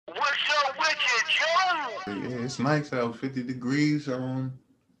Yeah, it's nice out, 50 degrees. It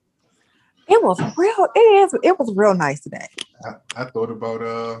was real. It is. It was real nice today. I thought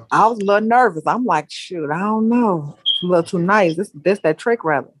about I was a little nervous. I'm like, shoot, I don't know. It's a little too nice. This that trick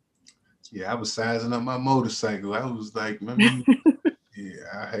rather. yeah, I was sizing up my motorcycle. I was like, let me yeah,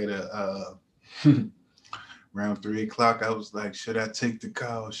 I had around 3 o'clock. I was like, should I take the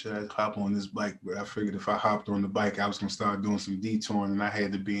car or should I hop on this bike? But I figured if I hopped on the bike, I was gonna start doing some detouring, and I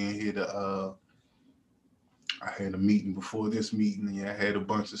had to be in here to I had a meeting before this meeting, and yeah, I had a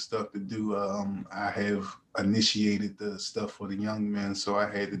bunch of stuff to do. I have initiated the stuff for the young men, so I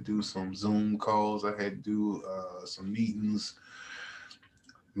had to do some Zoom calls. I had to do some meetings,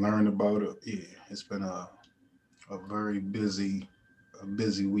 learn about it. Yeah, it's been a very busy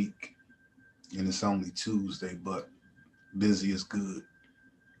week, and it's only Tuesday, but busy is good.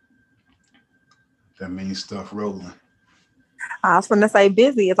 That means stuff rolling. I was gonna say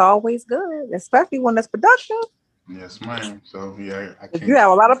busy is always good, especially when it's productive. Yes, ma'am. So yeah, I If you can't,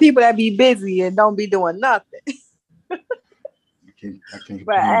 have a lot of people that be busy and don't be doing nothing. I can't But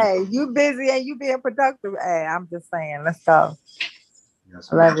complain. hey, you busy and you being productive. Hey, I'm just saying, let's go. Yes,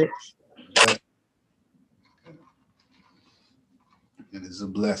 I ma'am. love it. Bless- It is a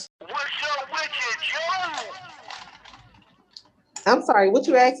blessing. I'm sorry, what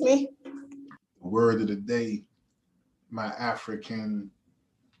you asked me? Word of the day, my African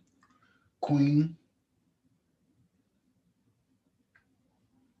queen.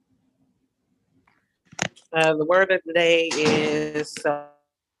 The word of the day is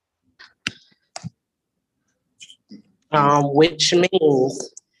which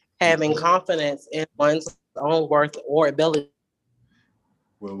means having confidence in one's own worth or ability.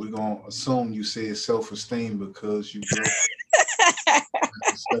 Well, we're gonna assume you said self-esteem because you broke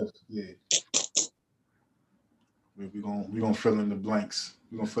self. Yeah, we're gonna fill in the blanks.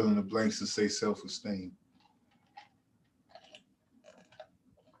 We're gonna fill in the blanks and say self-esteem.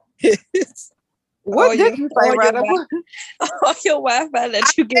 What did you say, Rada? All your Wi-Fi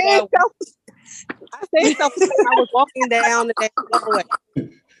that you get out. I said self-esteem. I was walking down the hallway.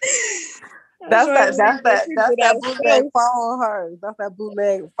 That's that bootleg phone of hers. That's that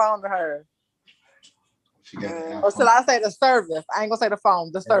bootleg phone of hers. She got the Or should I say the service? I ain't gonna say the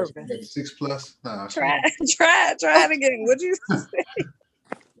phone, the service. Got the 6 Plus. Nah, Try it again. What'd you say?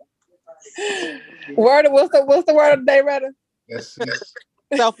 What's the word of the day, Rada? That's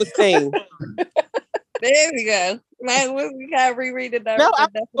Self-esteem. There we go. Man, we gotta reread it. No, I'm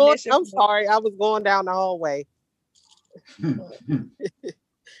sorry. I was going down the hallway.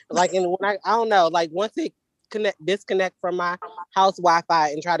 Like, and when I don't know, like once it disconnect from my house Wi-Fi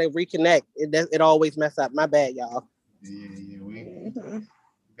and try to reconnect, it always mess up. My bad, y'all. Yeah,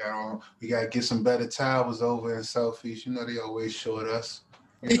 we gotta get some better towers over in Southeast. You know they always short us.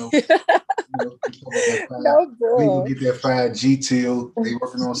 You know, No, we will get that 5G till they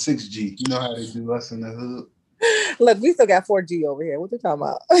working on 6G. You know how they do us in the hood. Look, we still got 4G over here. What you talking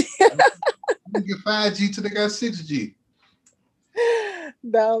about? We get 5G till they got 6G.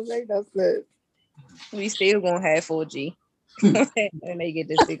 No, make no sense. We still gonna have 4G. And they get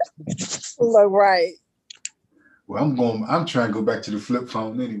the 6G. Look, right. Well, I'm trying to go back to the flip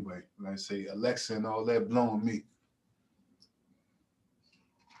phone anyway. Like I say, Alexa and all that blowing me.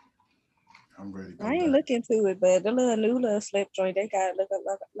 I'm ready to go I ain't back. looking to it, but the new little slip joint, they got look a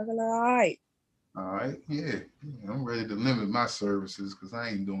little all right. All right, yeah. I'm ready to limit my services because I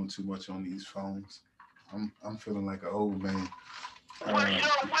ain't doing too much on these phones. I'm feeling like an old man.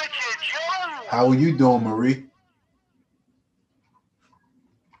 How are you doing, Marie?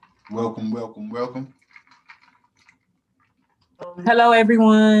 Welcome. Hello,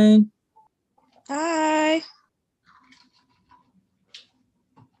 everyone. Hi.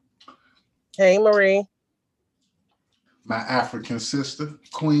 Hey, Marie. My African sister,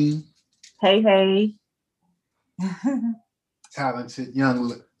 queen, Hey. talented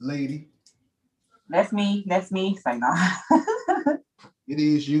young lady. That's me. Say no. It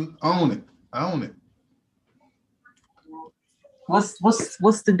is you. Own it.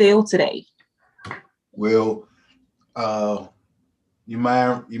 What's the deal today? Well, you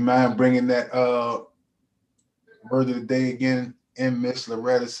mind bringing that word of the day again in, Miss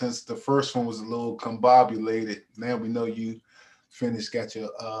Loretta, since the first one was a little combobulated. Now we know you finished, got your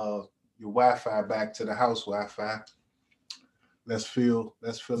Wi-Fi back to the house Wi-Fi. Let's fill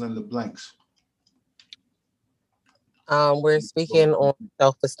in the blanks. We're speaking on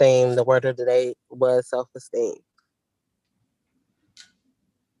self-esteem. The word of the day was self-esteem.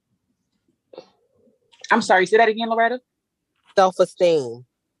 I'm sorry, say that again, Loretta. Self-esteem.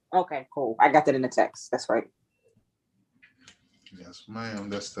 Okay, cool. I got that in the text. That's right. Yes, ma'am.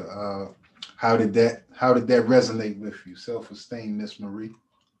 That's the How did that resonate with you? Self-esteem, Miss Marie.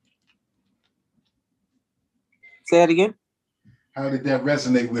 Say it again. How did that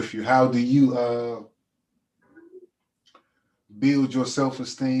resonate with you? How do you build your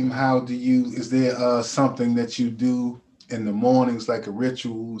self-esteem? Is there something that you do in the mornings, like a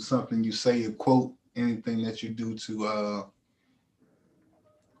ritual, something you say, a quote, anything that you do to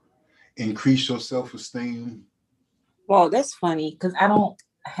increase your self-esteem? Well, that's funny because I don't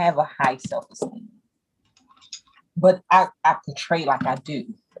have a high self-esteem, but I portray like I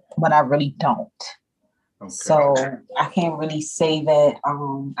do, but I really don't. Okay. So I can't really say that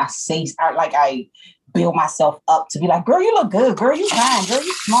I build myself up to be like, girl, you look good, girl, you fine, girl,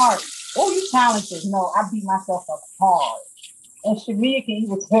 you smart, oh, you talented. No, I beat myself up hard. And Shamia can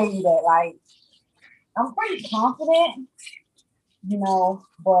even tell you that, like, I'm pretty confident,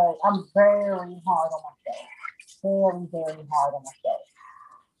 but I'm very hard on myself. Very, very hard on myself.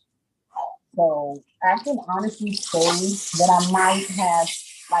 So I can honestly say that I might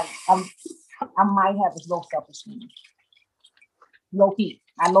have, this low self-esteem. Low key.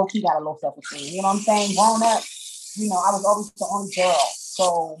 I low key got a low self-esteem. You know what I'm saying? Growing up, I was always the only girl.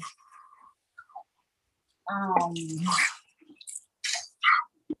 So,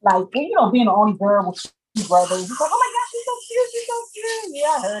 being the only girl with two brothers, it's like, oh my gosh, she's so cute.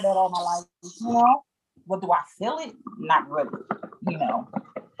 Yeah, I heard that all my life, What do I feel it? Not really,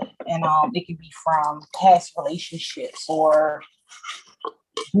 And it can be from past relationships or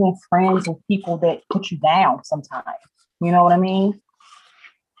being friends with people that put you down sometimes. You know what I mean?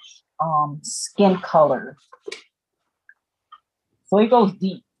 Skin color. So it goes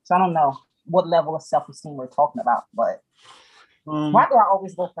deep. So I don't know what level of self-esteem we're talking about, but why do I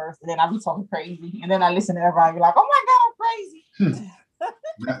always go first? And then I be talking crazy. And then I listen to everybody be like, oh my God, I'm crazy.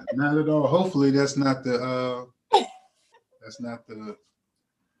 Not at all. Hopefully that's not the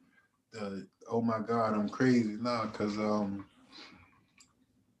oh my God, I'm crazy. No, because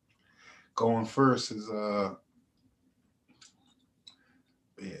going first is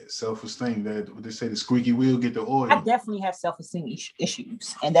self-esteem. That what they say, the squeaky wheel get the oil. I definitely have self-esteem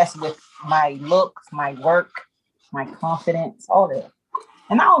issues, and that's with my looks, my work, my confidence, all that.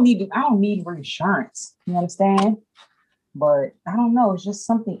 And I don't need reassurance. You understand? But I don't know. It's just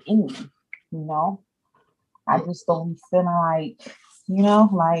something in me. I just don't be feeling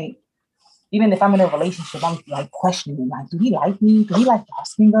like, even if I'm in a relationship, I'm like questioning, like, do he like me? Do he like dark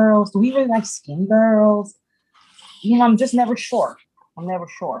skin girls? Do we really like skinny girls? I'm just never sure. I'm never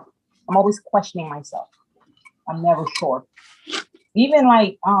sure. I'm always questioning myself. I'm never sure. Even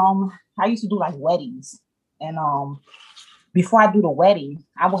like, I used to do like weddings, and before I do the wedding,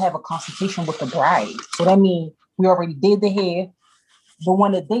 I will have a consultation with the bride. So that means we already did the hair, but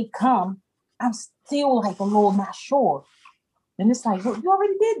when the date come, I'm still like a little not sure. And it's like, well, you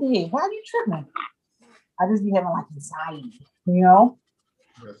already did the hair. Why are you tripping? I just be having like anxiety,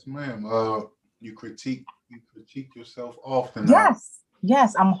 Yes, ma'am. You critique yourself often.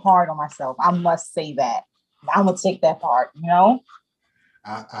 Yes, I'm hard on myself. I must say that. I'm gonna take that part,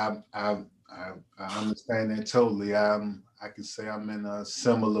 I understand that totally. I can say I'm in a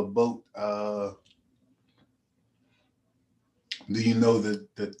similar boat. Do you know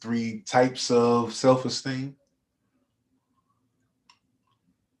the 3 types of self-esteem?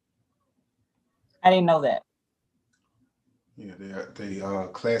 I didn't know that. Yeah, they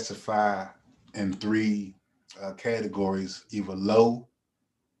classify in 3 categories: either low,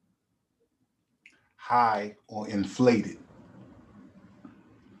 high, or inflated.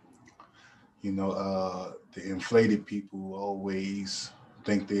 The inflated people always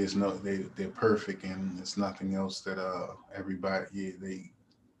think they're perfect, and it's nothing else that everybody, they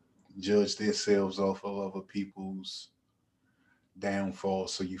judge themselves off of other people's downfall.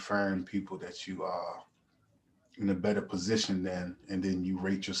 So you find people that you are in a better position than, and then you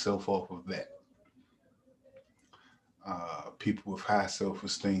rate yourself off of that. People with high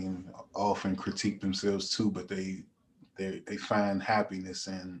self-esteem often critique themselves too, but they find happiness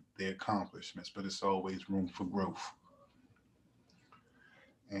in their accomplishments, but it's always room for growth.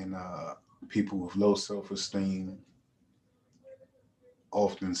 And people with low self-esteem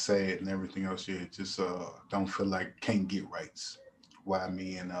often sad and everything else. You just don't feel like can't get rights. Why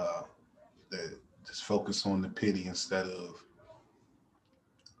me and just focus on the pity instead of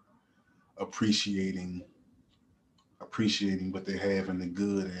appreciating what they have in the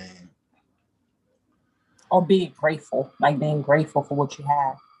good, and or being grateful for what you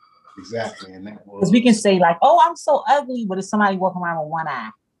have. Exactly, and that was because we can say like, "Oh, I'm so ugly," but if somebody walking around with one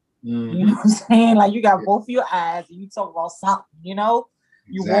eye, you know what I'm saying? Like you got both your eyes, and you talk about something, You're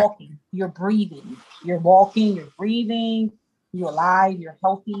walking, you're breathing, you're walking, you're breathing. you're alive, you're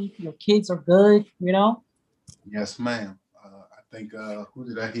healthy, your kids are good, you know? Yes, ma'am. I think who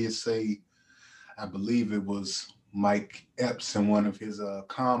did I hear say? I believe it was Mike Epps in one of his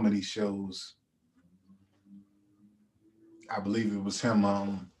comedy shows. I believe it was him.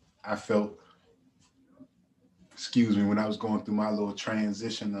 I felt, excuse me, when I was going through my little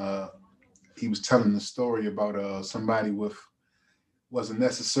transition. He was telling the story about somebody with wasn't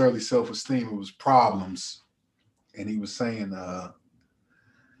necessarily self-esteem; it was problems, and he was saying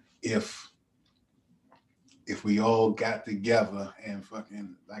if we all got together and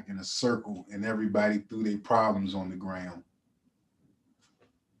fucking like in a circle and everybody threw their problems on the ground,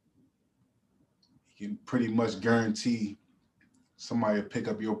 you can pretty much guarantee somebody will pick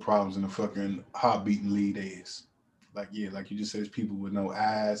up your problems in a fucking heartbeat and lead ass. Like, yeah, like you just said, there's people with no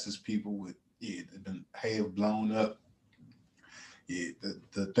eyes, there's people with, yeah, they've been hair blown up. Yeah,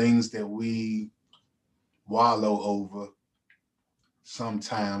 the things that we wallow over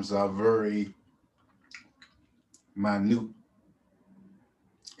sometimes are very minute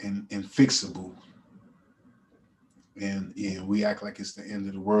and fixable. And yeah, we act like it's the end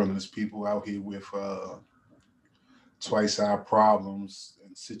of the world, and there's people out here with twice our problems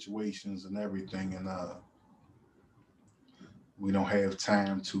and situations and everything, and we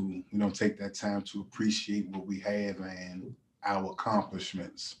don't take that time to appreciate what we have and our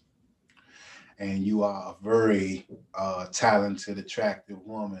accomplishments. And you are a very talented, attractive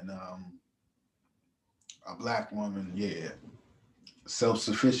woman, a black woman, yeah,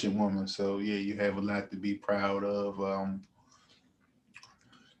 self-sufficient woman. So yeah, you have a lot to be proud of.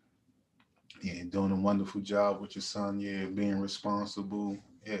 Yeah, doing a wonderful job with your son. Yeah, being responsible.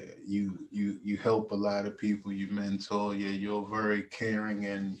 Yeah, you help a lot of people. You mentor. Yeah, you're a very caring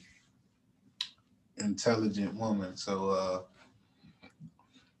and intelligent woman. So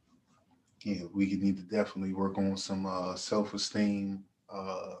yeah, we need to definitely work on some self-esteem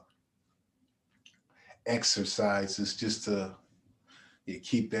exercises just to, yeah,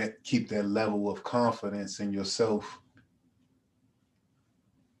 keep that level of confidence in yourself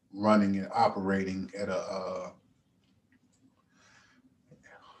running and operating at a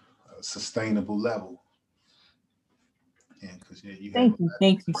sustainable level. Yeah, because yeah, you have.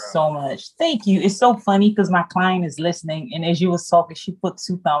 Thank you so much. Thank you. It's so funny because my client is listening, and as you was talking, she put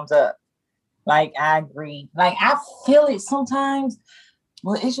 2 thumbs up. Like, I agree. Like, I feel it sometimes,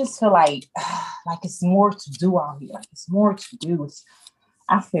 but it just feel like it's more to do out here. Like, it's more to do.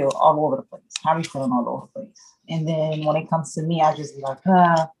 I feel all over the place. I be feeling all over the place. And then when it comes to me, I just be like,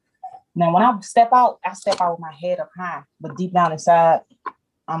 Now, when I step out with my head up high, but deep down inside,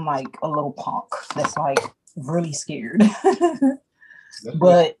 I'm like a little punk that's like really scared.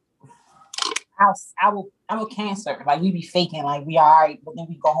 But I'm a Cancer. Like, we be faking like we all right, but then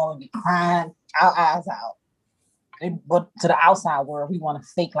we go home and be crying our eyes out. But to the outside world, we want to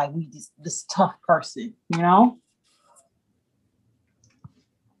fake like we this tough person, you know?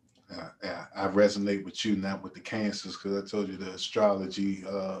 Yeah, I resonate with you, not with the Cancers, because I told you the astrology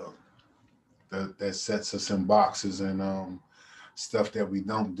that sets us in boxes, and stuff that we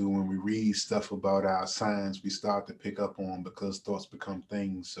don't do. When we read stuff about our signs, we start to pick up on because thoughts become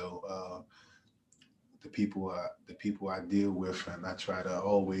things. So the people I deal with, and I try to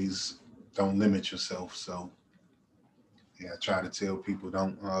always don't limit yourself. So yeah, I try to tell people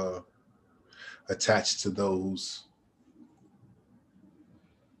don't attach to those,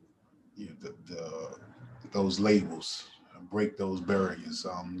 those labels, break those barriers.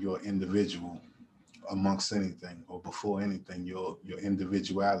 You're individual amongst anything, or before anything. Your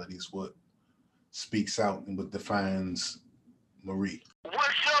individuality is what speaks out and what defines Marie.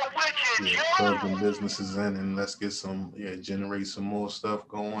 Yeah, plug them businesses in, and let's get some, yeah, generate some more stuff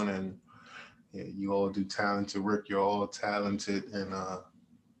going. And yeah, you all do talented work. You're all talented, and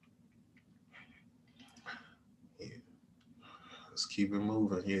yeah, let's keep it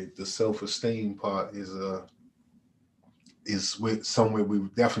moving. Yeah, the self-esteem part is with somewhere we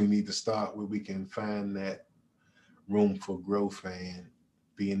definitely need to start, where we can find that room for growth and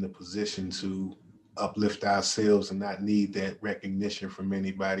be in the position to uplift ourselves and not need that recognition from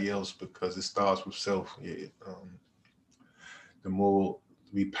anybody else, because it starts with self. Yeah, the more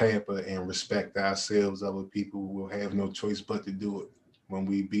we pamper and respect ourselves, other people will have no choice but to do it. When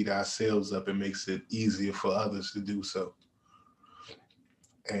we beat ourselves up, it makes it easier for others to do so,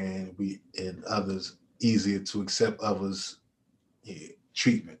 and others easier to accept others, yeah,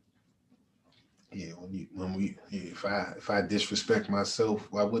 treatment. Yeah, if I disrespect myself,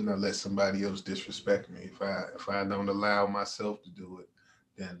 why wouldn't I let somebody else disrespect me? If I don't allow myself to do it,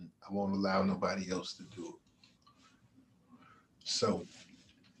 then I won't allow nobody else to do it. So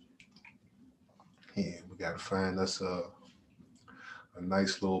yeah, we gotta find us a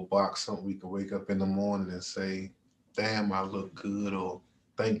nice little box, something we can wake up in the morning and say, damn, I look good, or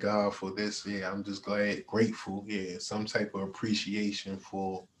thank God for this. Yeah, I'm just glad, grateful. Yeah, some type of appreciation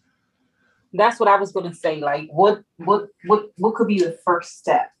for. That's what I was gonna say. Like, what could be the first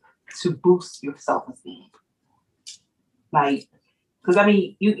step to boost your self-esteem? Like, because I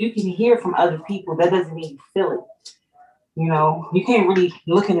mean, you can hear from other people. That doesn't mean you feel it. You know, you can't really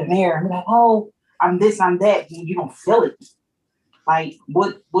look in the mirror and be like, oh, I'm this, I'm that. You don't feel it. Like,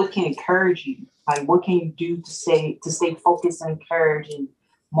 what can encourage you? Like, what can you do to stay focused and encouraged and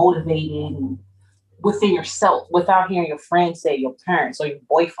motivated and within yourself without hearing your friends say, your parents or your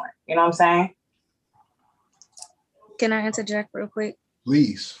boyfriend? You know what I'm saying? Can I interject real quick?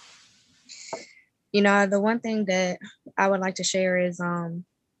 Please. You know, the one thing that I would like to share is, you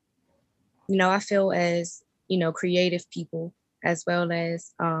know, I feel as, you know, creative people as well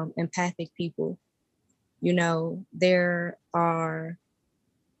as empathic people, you know, there are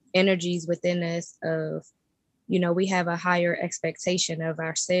energies within us of, you know, we have a higher expectation of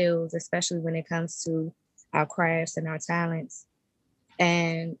ourselves, especially when it comes to our crafts and our talents.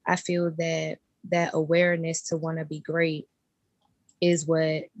 And I feel that that awareness to want to be great is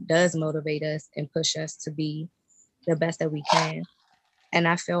what does motivate us and push us to be the best that we can. And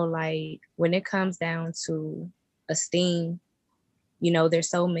I feel like when it comes down to esteem, you know, there's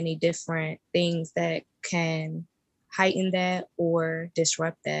so many different things that can heighten that or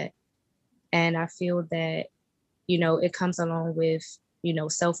disrupt that. And I feel that, you know, it comes along with, you know,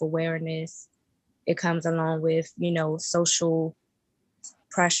 self-awareness. It comes along with, you know, social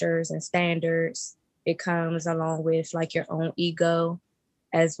pressures and standards. It comes along with like your own ego,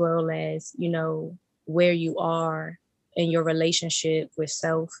 as well as, you know, where you are in your relationship with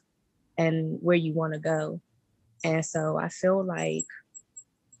self and where you want to go. And so I feel like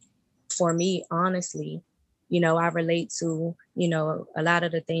for me, honestly, you know, I relate to, you know, a lot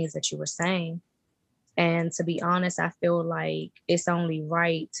of the things that you were saying. And to be honest, I feel like it's only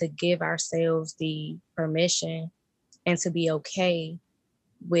right to give ourselves the permission and to be okay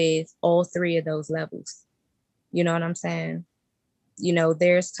with all three of those levels. You know what I'm saying? You know,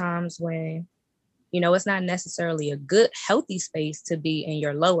 there's times when, you know, it's not necessarily a good, healthy space to be in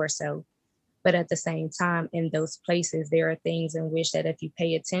your lower self. But at the same time, in those places, there are things in which that if you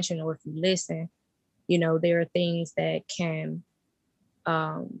pay attention or if you listen, you know, there are things that can,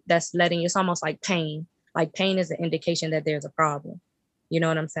 that's letting you, it's almost like pain. Like pain is an indication that there's a problem. You know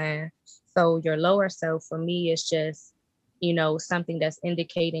what I'm saying? So your lower self for me is just, you know, something that's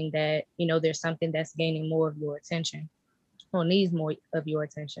indicating that, you know, there's something that's gaining more of your attention or needs more of your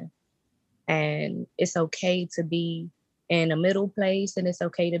attention. And it's okay to be in a middle place and it's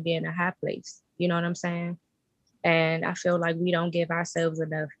okay to be in a high place. You know what I'm saying? And I feel like we don't give ourselves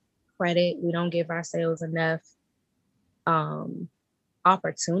enough credit. We don't give ourselves enough um,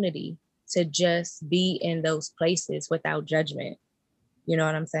 opportunity to just be in those places without judgment. You know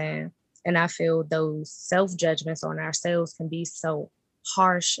what I'm saying? And I feel those self judgments on ourselves can be so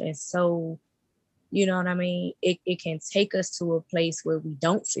harsh and so, you know what I mean? It can take us to a place where we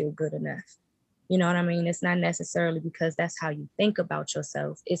don't feel good enough. You know what I mean? It's not necessarily because that's how you think about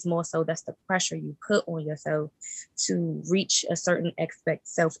yourself. It's more so that's the pressure you put on yourself to reach a certain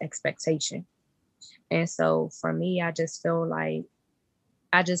self expectation. And so for me, I just feel like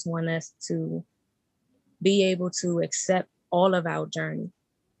I just want us to be able to accept all of our journey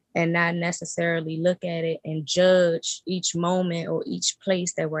and not necessarily look at it and judge each moment or each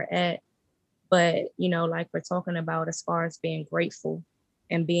place that we're at. But, you know, like we're talking about as far as being grateful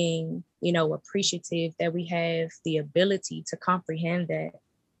and being, you know, appreciative that we have the ability to comprehend that.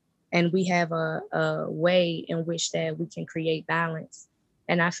 And we have a way in which that we can create balance.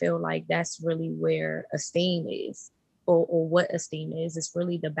 And I feel like that's really where esteem is, or what esteem is. It's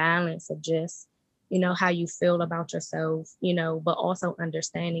really the balance of just, you know, how you feel about yourself, you know, but also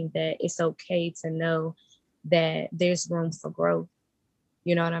understanding that it's okay to know that there's room for growth.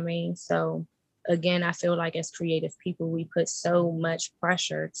 You know what I mean? So again, I feel like as creative people, we put so much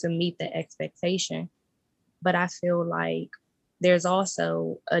pressure to meet the expectation. But I feel like there's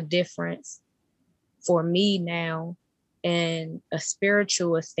also a difference for me now in a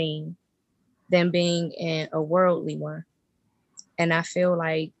spiritual esteem than being in a worldly one. And I feel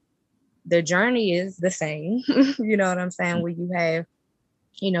like the journey is the same. You know what I'm saying? Where you have,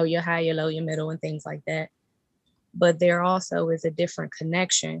 you know, your high, your low, your middle, and things like that. But there also is a different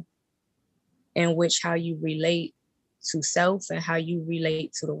connection in which how you relate to self and how you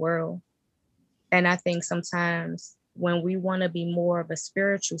relate to the world. And I think sometimes when we want to be more of a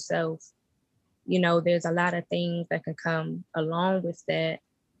spiritual self, you know, there's a lot of things that can come along with that,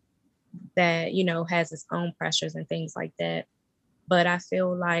 that, you know, has its own pressures and things like that. But I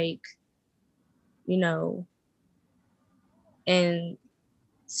feel like, you know, in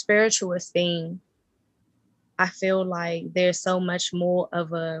spiritual esteem, I feel like there's so much more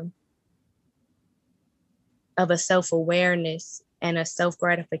of a self-awareness and a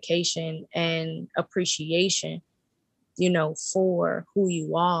self-gratification and appreciation, for who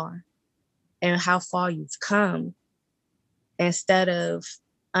you are and how far you've come, instead of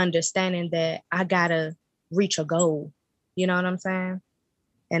understanding that I gotta reach a goal. You know what I'm saying?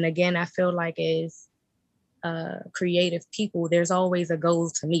 And again, I feel like as creative people, there's always a goal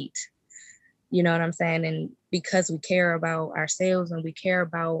to meet. You know what I'm saying? And because we care about ourselves and we care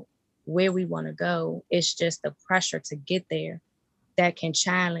about where we want to go, it's just the pressure to get there that can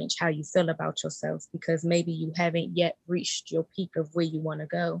challenge how you feel about yourself, because maybe you haven't yet reached your peak of where you want to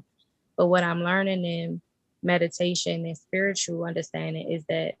go. But what I'm learning in meditation and spiritual understanding is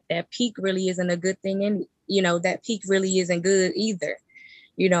that that peak really isn't a good thing. And, that peak really isn't good either.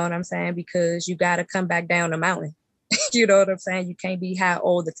 You know what I'm saying? Because you got to come back down the mountain. You know what I'm saying? You can't be high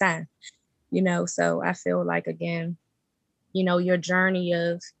all the time. So I feel like, again, your journey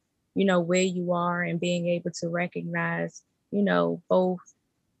of, where you are and being able to recognize, both,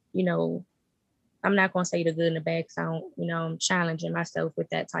 you know, I'm not going to say the good and the bad, because I don't, I'm challenging myself with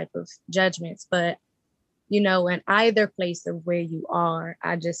that type of judgments. But, in either place of where you are,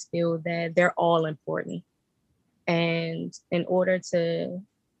 I just feel that they're all important. And in order to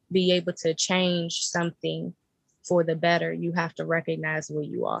be able to change something for the better, you have to recognize where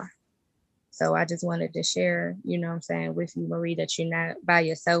you are. So I just wanted to share, what I'm saying, with you, Marie, that you're not by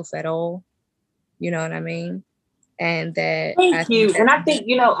yourself at all. You know what I mean? And that Thank you. And I think,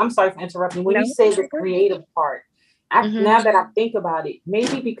 I'm sorry for interrupting. When you say the creative part, now that I think about it,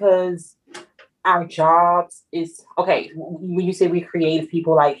 maybe because our jobs is okay. When you say we creative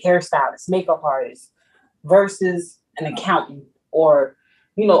people, like hairstylists, makeup artists, versus an accountant, or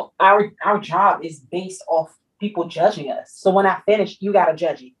our job is based off people judging us. So when I finish, you gotta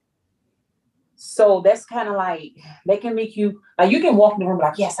judge it. So that's kind of like, they can make you, like, you can walk in the room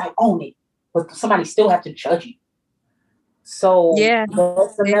like, yes, I own it, but somebody still have to judge you. So yeah,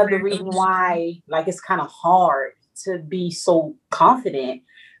 that's another reason why, like, it's kind of hard to be so confident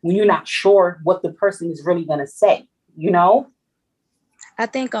when you're not sure what the person is really going to say, I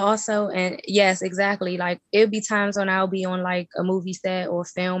think also, and yes, exactly. Like, it'll be times when I'll be on like a movie set or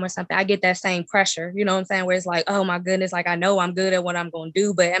film or something. I get that same pressure, you know what I'm saying? Where it's like, oh my goodness, like I know I'm good at what I'm going to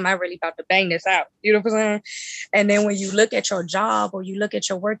do, but am I really about to bang this out? You know what I'm saying? And then when you look at your job or you look at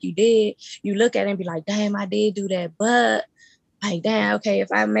your work you did, you look at it and be like, damn, I did do that. But like, damn, okay,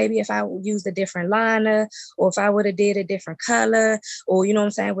 if I used a different liner, or if I would have did a different color, or, you know what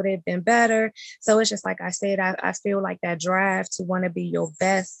I'm saying, would it have been better? So it's just like I said, I feel like that drive to want to be your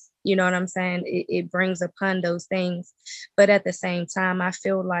best, you know what I'm saying? It brings upon those things. But at the same time, I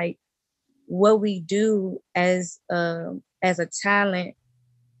feel like what we do as a talent,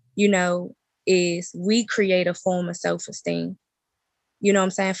 is we create a form of self-esteem. You know what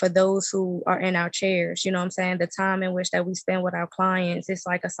I'm saying? For those who are in our chairs, you know what I'm saying? The time in which that we spend with our clients, it's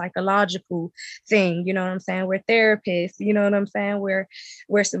like a psychological thing. You know what I'm saying? We're therapists, you know what I'm saying?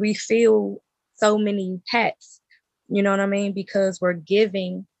 We feel so many pets, you know what I mean? Because we're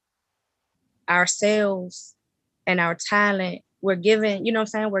giving ourselves and our talent, we're giving, you know what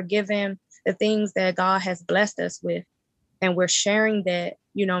I'm saying? We're giving the things that God has blessed us with, and we're sharing that,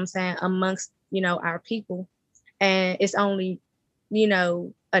 you know what I'm saying, amongst, our people. And it's only,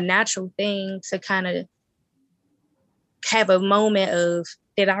 a natural thing to kind of have a moment of,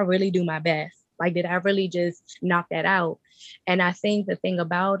 did I really do my best? Like, did I really just knock that out? And I think the thing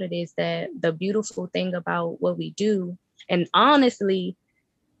about it is that the beautiful thing about what we do, and honestly,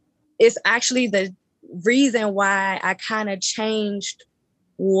 it's actually the reason why I kind of changed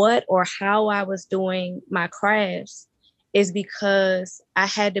what or how I was doing my crafts, is because I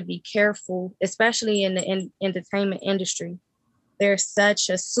had to be careful, especially in the entertainment industry. There's such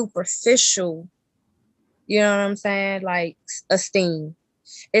a superficial, you know what I'm saying, like, esteem.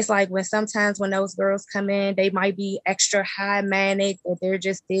 It's like sometimes when those girls come in, they might be extra high manic, or they're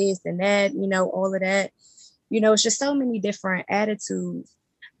just this and that, all of that. It's just so many different attitudes.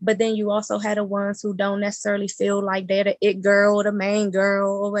 But then you also had the ones who don't necessarily feel like they're the it girl or the main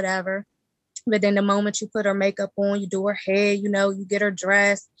girl or whatever. But then the moment you put her makeup on, you do her hair, you get her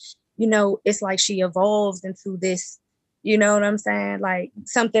dressed, it's like she evolves into this, you know what I'm saying? Like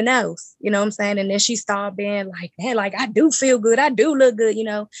something else, you know what I'm saying? And then she started being like, hey, like, I do feel good. I do look good,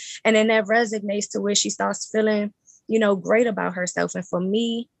 and then that resonates to where she starts feeling, great about herself. And for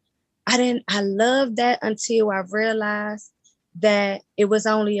me, I loved that until I realized that it was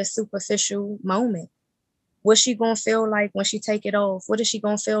only a superficial moment. What's she gonna feel like when she take it off? What is she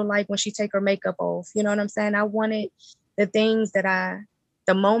gonna feel like when she take her makeup off? You know what I'm saying? I wanted the things that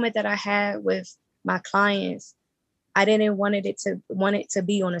the moment that I had with my clients, I didn't want it to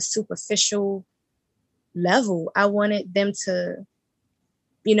be on a superficial level. I wanted them to,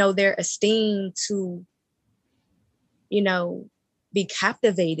 their esteem to, be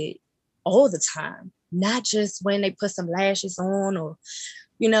captivated all the time, not just when they put some lashes on or,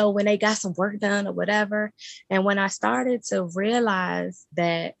 when they got some work done or whatever. And when I started to realize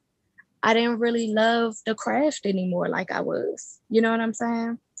that I didn't really love the craft anymore like I was, you know what I'm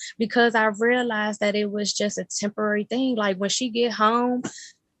saying? Because I realized that it was just a temporary thing. Like when she get home,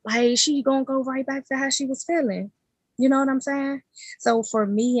 like she gonna go right back to how she was feeling. You know what I'm saying? So for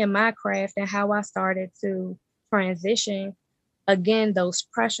me and my craft and how I started to transition, again, those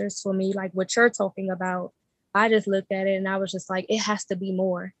pressures for me, like what you're talking about, I just looked at it and I was just like, it has to be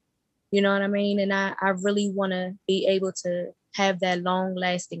more. You know what I mean? And I really want to be able to have that long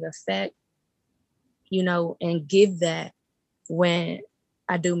lasting effect, and give that when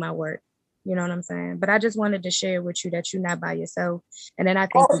I do my work. You know what I'm saying? But I just wanted to share with you that you're not by yourself. And then I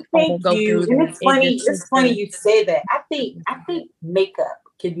think thank you. And it's funny. It's funny you say that. I think makeup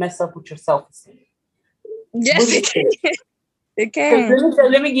can mess up with your self-esteem. Yes, it can.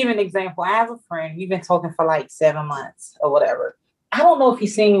 Let me give you an example. I have a friend. We've been talking for like 7 months or whatever. I don't know if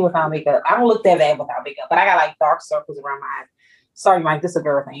he's seen me without makeup. I don't look that bad without makeup, but I got like dark circles around my eyes. Sorry, Mike, this is a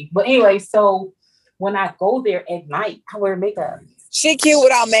girl thing. But anyway, so when I go there at night, I wear makeup. She cute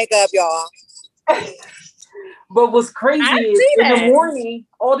without makeup, y'all. But what's crazy is in the morning,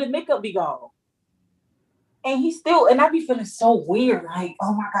 all the makeup be gone. And I be feeling so weird. Like,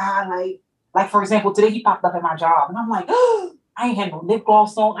 oh my God, like for example, today he popped up at my job and I'm like, oh, I ain't had no lip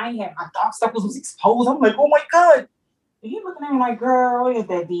gloss on. I ain't had my dark circles was exposed. I'm like, oh my God. And he looking at me like, girl, ain't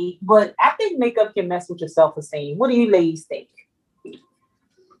that deep? But I think makeup can mess with your self-esteem. What do you ladies think?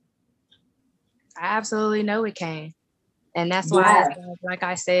 I absolutely know it can. And that's why, like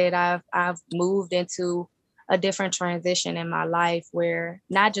I said, I've moved into a different transition in my life where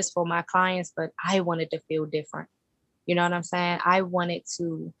not just for my clients, but I wanted to feel different. You know what I'm saying? I wanted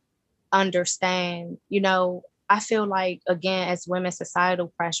to understand, I feel like, again, as women,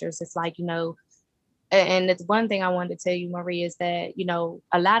 societal pressures, it's like, and it's one thing I wanted to tell you, Marie, is that,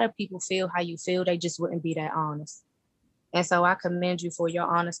 a lot of people feel how you feel. They just wouldn't be that honest. And so I commend you for your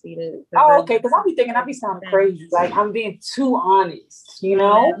honesty. Okay, because I'll be thinking I'll be sounding crazy. Like I'm being too honest, You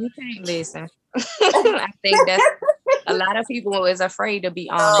can't listen. I think that's a lot of people is afraid to be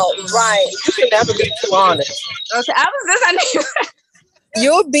honest. Oh, right. You should never be too honest. Okay, I was just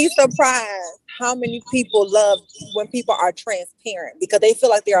You'll be surprised how many people love when people are transparent because they feel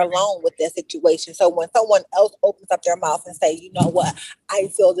like they're alone with their situation. So when someone else opens up their mouth and say, you know what, I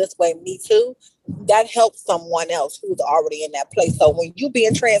feel this way, me too, that helps someone else who's already in that place. So when you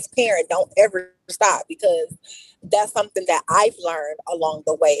being transparent, don't ever stop because that's something that I've learned along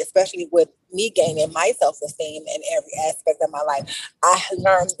the way, especially with me gaining my self-esteem in every aspect of my life. I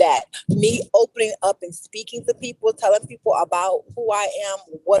learned that me opening up and speaking to people, telling people about who I am,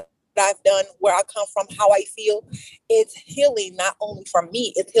 what I've done, where I come from, how I feel, it's healing not only for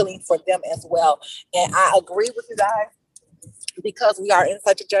me, it's healing for them as well. And I agree with you guys because we are in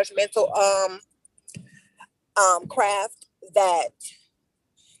such a judgmental craft that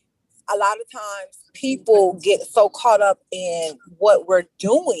a lot of times people get so caught up in what we're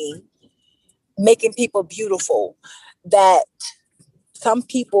doing, making people beautiful, that some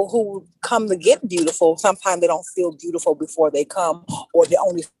people who come to get beautiful, sometimes they don't feel beautiful before they come, or they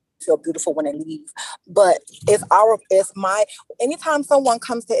only feel beautiful when they leave. But anytime someone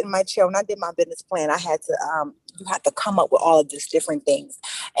comes to in my chair, when I did my business plan, I had to, you have to come up with all of these different things.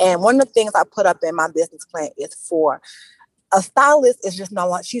 And one of the things I put up in my business plan is for a stylist is just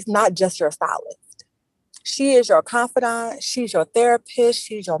she's not just your stylist. She is your confidant. She's your therapist.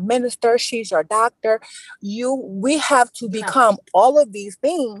 She's your minister. She's your doctor. We have to become all of these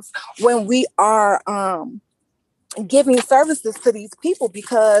things when we are giving services to these people,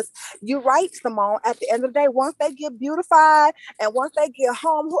 because you're right, Simone. At the end of the day, once they get beautified and once they get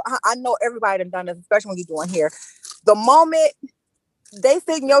home, I know everybody done this, especially when you're doing hair. The moment they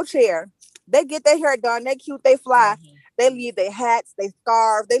sit in your chair, they get their hair done, they cute, they fly. Mm-hmm. They leave their hats, they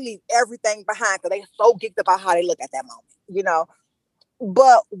scarves, they leave everything behind because they so geeked about how they look at that moment,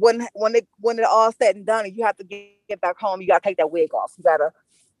 But when it all said and done, and you have to get back home, you gotta take that wig off. You gotta,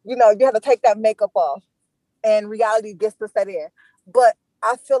 you have to take that makeup off, and reality gets to set in. But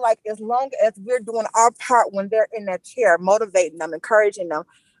I feel like as long as we're doing our part when they're in that chair, motivating them, encouraging them,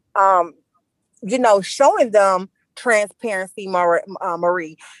 showing them transparency,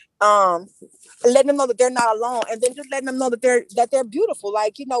 Marie. um letting them know that they're not alone, and then just letting them know that they're beautiful.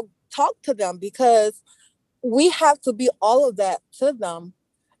 Like, talk to them, because we have to be all of that to them.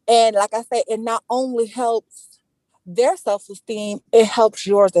 And like I say, it not only helps their self-esteem, it helps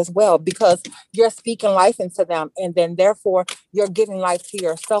yours as well, because you're speaking life into them, and then therefore you're giving life to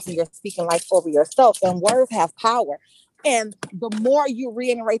yourself, and you're speaking life over yourself. And words have power, and the more you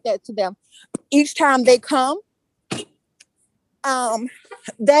reiterate that to them each time they come,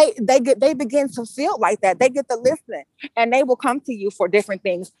 they begin to feel like that. They get to listen, and they will come to you for different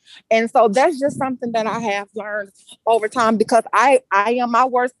things. And so that's just something that I have learned over time, because I am my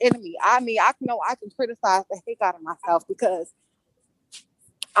worst enemy. I mean, I know I can criticize the heck out of myself, because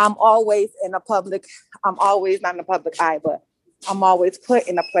I'm always I'm always not in the public eye, but I'm always put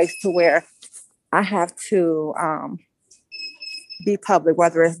in a place to where I have to be public,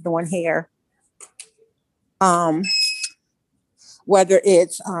 whether it's doing hair, whether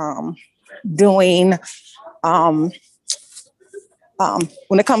it's doing when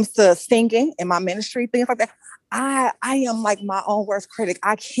it comes to singing in my ministry, things like that. I am like my own worst critic.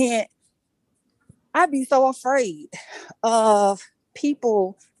 I'd be so afraid of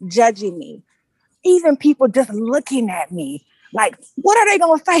people judging me, even people just looking at me like, what are they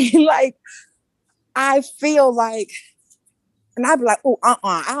gonna say? Like, I feel like, and I'd be like, oh,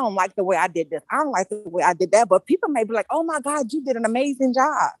 I don't like the way I did this. I don't like the way I did that. But people may be like, oh my God, you did an amazing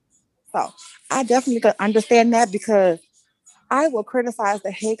job. So I definitely could understand that, because I will criticize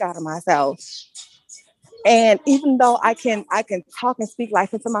the heck out of myself. And even though I can talk and speak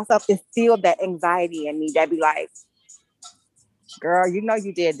life into myself, it's still that anxiety in me that be like, girl, you know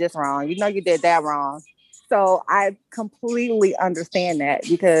you did this wrong. You know you did that wrong. So I completely understand that,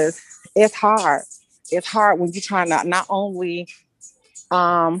 because it's hard. It's hard when you're trying to not only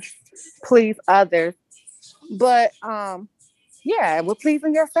please others, but we're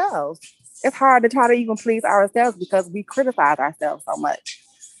pleasing yourselves. It's hard to try to even please ourselves, because we criticize ourselves so much.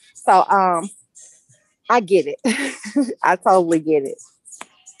 So I get it. I totally get it.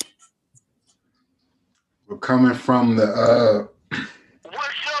 We're coming from the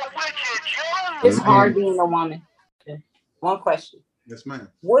It's hard being a woman. One question. Yes, ma'am. At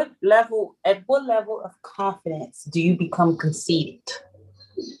what level of confidence do you become conceited?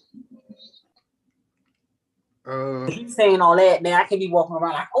 He's saying all that, man. I can be walking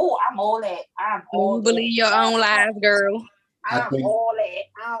around like, oh, I'm all that. I'm all that. Believe your own lies, girl. I'm all that.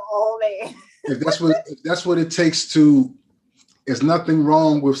 I'm all that. If that's what it takes to, there's nothing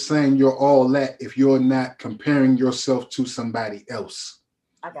wrong with saying you're all that if you're not comparing yourself to somebody else.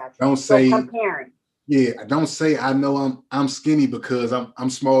 I got you. Don't say comparing. Yeah, don't say I know I'm skinny because I'm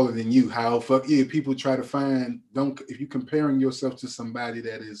smaller than you. How fuck yeah, people try to find if you're comparing yourself to somebody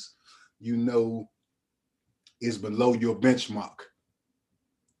that is, is below your benchmark.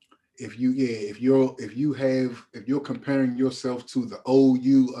 If you're comparing yourself to the old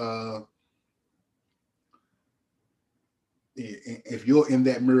you, if you're in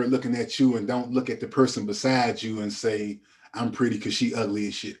that mirror looking at you and don't look at the person beside you and say, I'm pretty because she ugly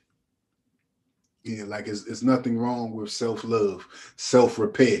as shit. Yeah, like it's nothing wrong with self-love,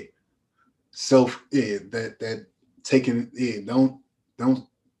 self-repair, that taking, don't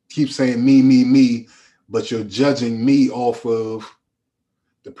keep saying me, but you're judging me off of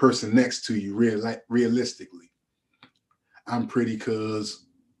the person next to you. Realistically, I'm pretty because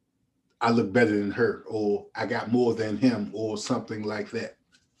I look better than her, or I got more than him, or something like that.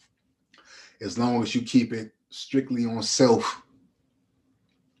 As long as you keep it strictly on self,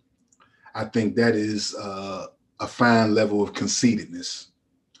 I think that is a fine level of conceitedness,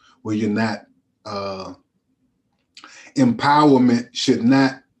 where you're not. Empowerment should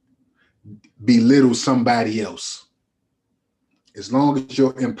not belittle somebody else. As long as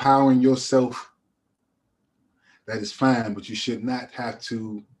you're empowering yourself, that is fine, but you should not have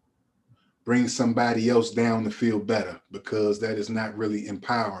to bring somebody else down to feel better, because that is not really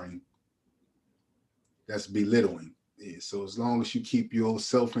empowering. That's belittling. Yeah, so as long as you keep your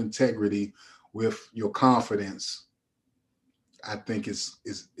self-integrity with your confidence, I think it's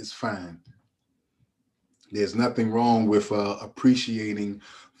fine. There's nothing wrong with appreciating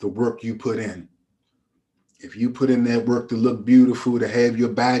the work you put in. If you put in that work to look beautiful, to have your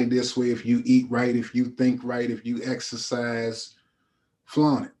body this way, if you eat right, if you think right, if you exercise,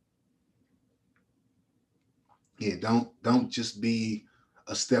 flaunt it. Yeah, don't just be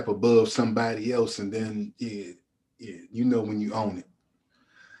a step above somebody else, and then when you own it.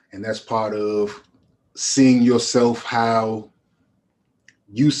 And that's part of seeing yourself how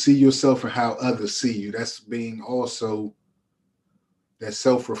you see yourself and how others see you. That's being also that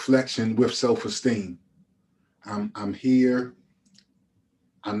self-reflection with self-esteem. I'm here.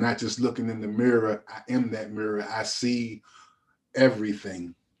 I'm not just looking in the mirror. I am that mirror. I see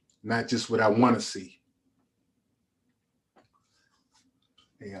everything, not just what I want to see.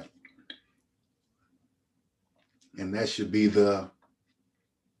 Yeah. And that should be the,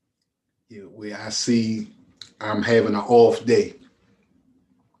 where I see I'm having an off day.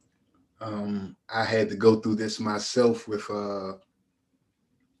 I had to go through this myself with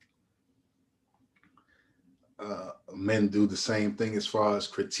men do the same thing as far as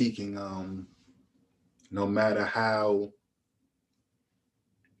critiquing. No matter how,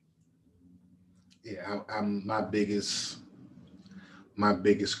 I'm my biggest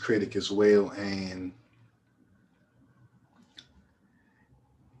critic as well, and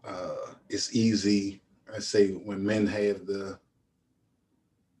it's easy. I say when men have the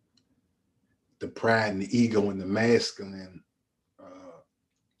pride and the ego and the masculine,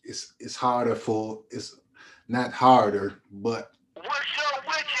 it's harder for, it's not harder, but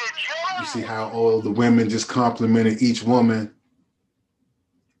you see how all the women just complimented each woman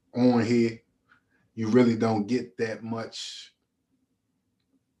on here. You really don't get that much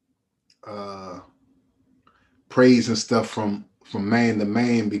praise and stuff from man to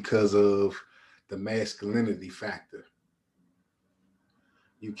man because of the masculinity factor.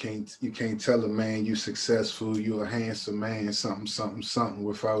 You can't tell a man you successful, you're a handsome man, something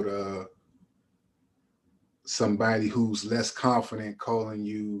without somebody who's less confident calling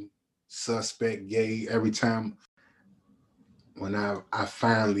you suspect, gay. Every time when I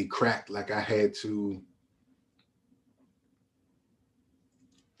finally cracked, like I had to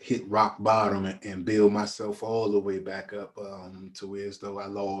hit rock bottom and build myself all the way back up to where as though I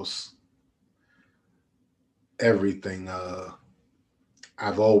lost everything.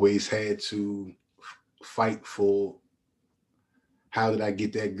 I've always had to fight for, how did I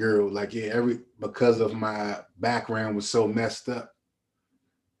get that girl? Like, because of my background was so messed up,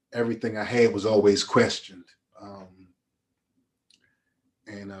 everything I had was always questioned.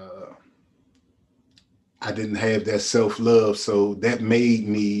 And I didn't have that self-love. So that made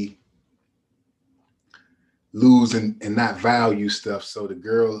me lose and not value stuff. So the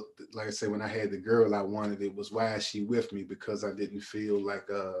girl, like I said, when I had the girl I wanted, it was, why is she with me? Because I didn't feel like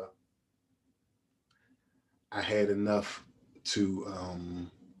I had enough to,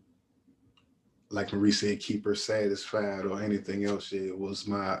 like Marie said, keep her satisfied or anything else. Yeah, it was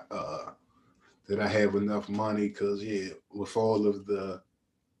my, did I have enough money? Because, with all of the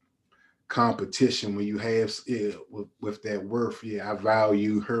competition, when you have, with that worth, I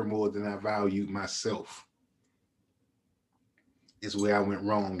value her more than I valued myself. Is where I went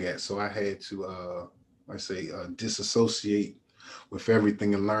wrong at. So I had to, disassociate with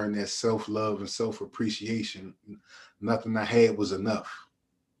everything and learn that self-love and self-appreciation. Nothing I had was enough.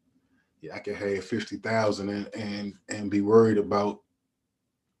 I could have 50,000 and be worried about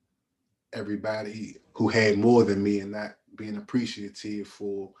everybody who had more than me and not being appreciative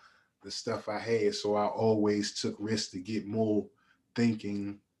for the stuff I had. So I always took risks to get more,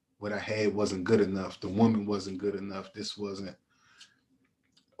 thinking what I had wasn't good enough. The woman wasn't good enough. This wasn't,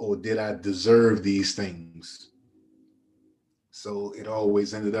 or did I deserve these things? So it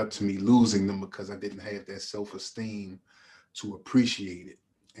always ended up to me losing them because I didn't have that self-esteem to appreciate it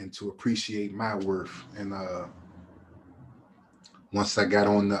and to appreciate my worth. And once I got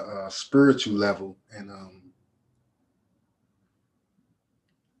on the spiritual level, and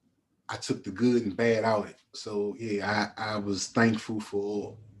I took the good and bad out of it. So I was thankful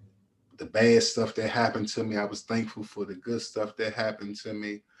for the bad stuff that happened to me. I was thankful for the good stuff that happened to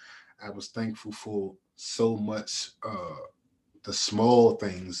me. I was thankful for so much, the small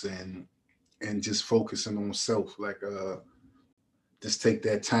things, and just focusing on self. Like, just take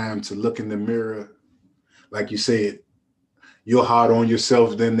that time to look in the mirror. Like you said, you're hard on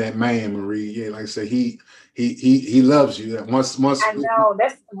yourself than that man, Marie. Yeah, like I said, he loves you. Once I know,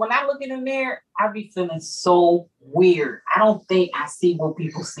 that's when I look in the mirror, I be feeling so weird. I don't think I see what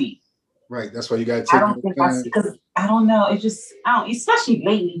people see. Right. That's why you gotta take. I don't think I see, because I don't know. It's just, I don't, especially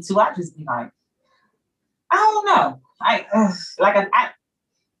lately too. I just be like, I don't know.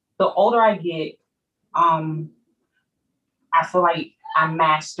 The older I get, I feel like I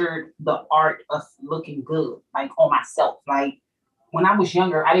mastered the art of looking good, like on myself. Like when I was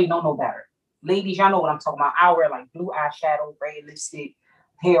younger, I didn't know no better. Ladies, y'all know what I'm talking about. I wear like blue eyeshadow, gray lipstick,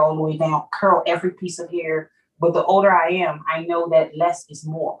 hair all the way down, curl every piece of hair. But the older I am, I know that less is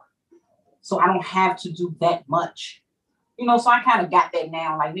more. So I don't have to do that much. So I kind of got that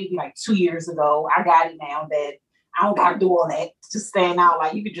now, like maybe like 2 years ago, I got it now that I don't got to do all that to stand out.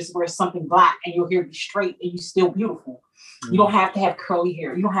 Like you could just wear something black and your hair be straight and you still beautiful. You don't have to have curly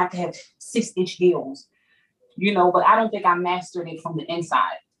hair. You don't have to have 6-inch heels. but I don't think I mastered it from the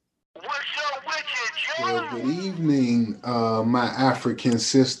inside. Well, good evening, my African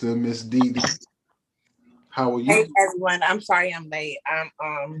sister, Miss Dee Dee. How are you? Hey everyone, I'm sorry I'm late.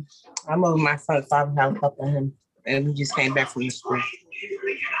 I'm over my son's father's house helping him, and we just came back from the school.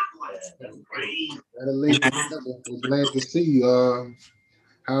 We're glad to see you.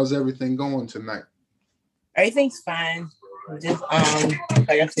 How's everything going tonight? Everything's fine. Just like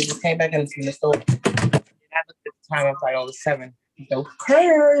I said, just came back in from the store. And I looked at the time. I was like, oh, it's 7. Dope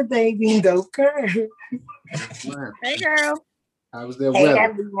curve, baby, dope curve. Hey, girl. How's that Hey weather?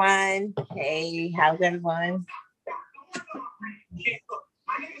 everyone. Hey, how's everyone?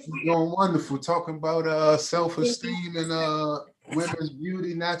 Doing wonderful. Talking about self-esteem and women's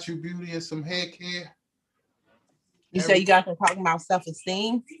beauty, natural beauty, and some hair care. You said you guys are talking about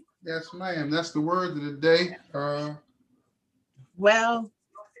self-esteem? Yes, ma'am. That's the word of the day. Well,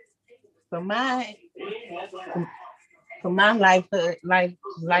 for my lifeline,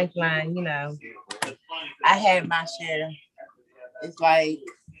 I had my share. It's like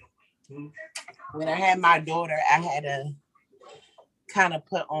when I had my daughter, I had to kind of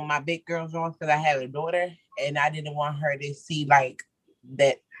put on my big girl drawers because I had a daughter, and I didn't want her to see like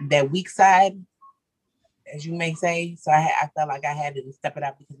that weak side, as you may say. So I felt like I had to step it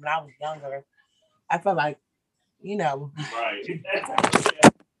up because when I was younger, I felt like, right.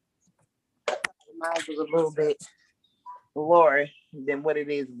 Mine was a little bit lower than what it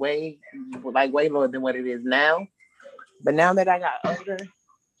is, way lower than what it is now. But now that I got older,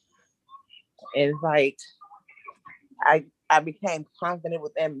 it's like I became confident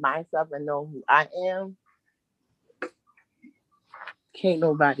within myself and know who I am. Can't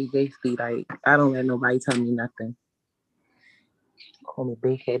nobody basically I don't let nobody tell me nothing. Call me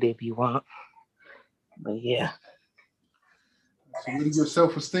big head if you want. But yeah. So where did your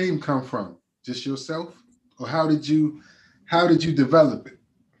self-esteem come from? Just yourself? Or how did you develop it?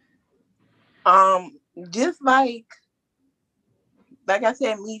 Just like I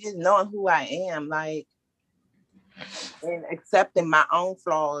said, me just knowing who I am, and accepting my own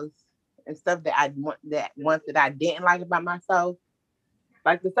flaws and stuff that I didn't like about myself.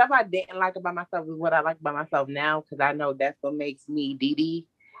 Like the stuff I didn't like about myself is what I like about myself now, because I know that's what makes me Dee Dee.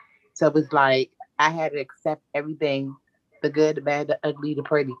 So it's like I had to accept everything, the good, the bad, the ugly, the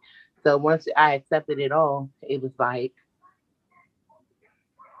pretty. So once I accepted it all, it was like,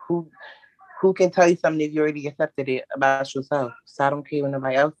 who can tell you something if you already accepted it about yourself? So I don't care what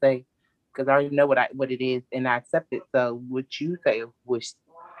nobody else say, because I already know what it is, and I accept it. So what you say, which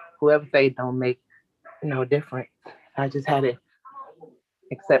whoever say don't make no difference. I just had to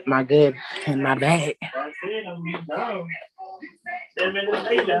accept my good and my bad.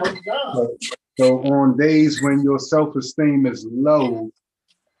 So on days when your self-esteem is low,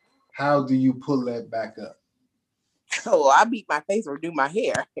 how do you pull that back up? Oh, I beat my face or do my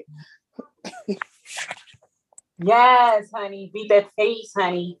hair. Yes, honey. Beat that face,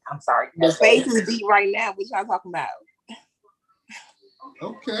 honey. I'm sorry. The face is beat right now. What y'all talking about?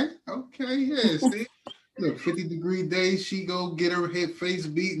 Okay, yeah. See, look, 50-degree days, she go get her face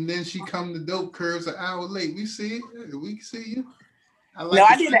beat, and then she come to Dope Curves an hour late. We see it. We see you.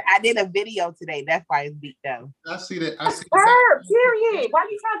 I did a video today. That's why it's beat though. I see that. Period. Why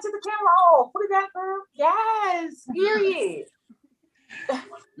you trying to take the camera off? Look at that, girl. Yes. Period.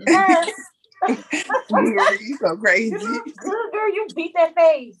 Yes. You so crazy. Good girl, you beat that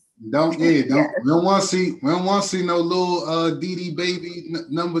face. We don't want to see no little Dee Dee baby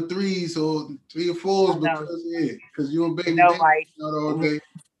number 3s or 3 or 4s because you and baby not all day.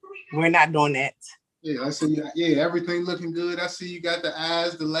 We're not doing that. Yeah, I see. Yeah, everything looking good. I see you got the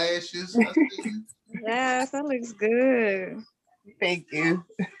eyes, the lashes. I see you. Yes, that looks good. Thank you.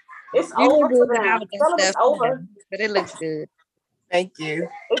 It's over for them. It's over, but it looks good. Thank you.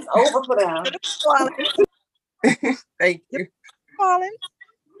 It's over for them. Thank you. Calling.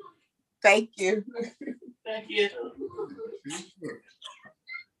 Thank you. Thank you.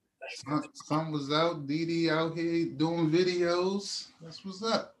 Sun was out, Dee Dee out here doing videos. That's what's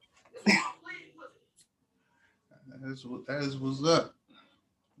up. That is what's up.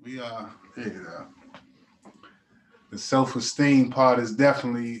 We are here. The self-esteem part is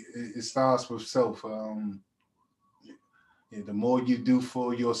definitely, it starts with self. The more you do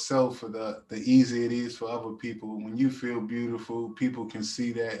for yourself, the easier it is for other people. When you feel beautiful, people can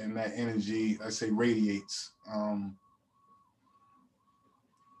see that, and that energy, I say, radiates.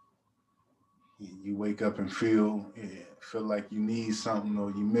 You wake up and feel like you need something or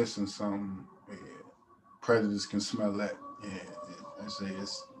you're missing something. Predators can smell that. I say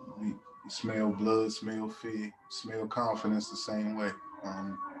we smell blood, smell fear, smell confidence the same way.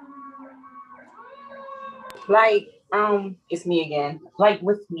 Like, it's me again. Like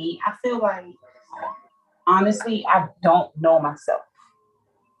with me, I feel like honestly, I don't know myself.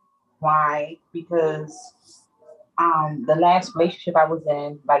 Why? Because the last relationship I was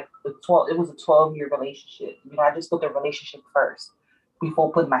in, like the 12, it was a 12-year relationship. You know, I just put the relationship first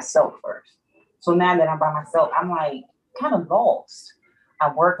before putting myself first. So now that I'm by myself, I'm like kind of lost.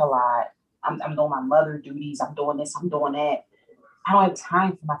 I work a lot. I'm doing my mother duties. I'm doing this. I'm doing that. I don't have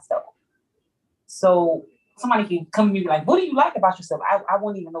time for myself. So somebody can come to me like, "What do you like about yourself?" I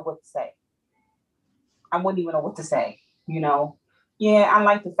won't even know what to say. I wouldn't even know what to say. You know, yeah, I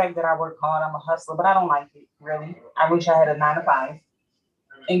like the fact that I work hard. I'm a hustler, but I don't like it really. I wish I had a 9 to 5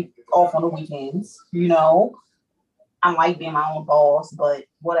 and off on the weekends. You know, I like being my own boss, but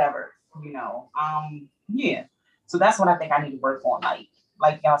whatever. You know, yeah. So that's what I think I need to work on.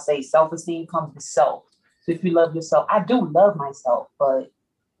 Like y'all say, self esteem comes with self. So if you love yourself, I do love myself, but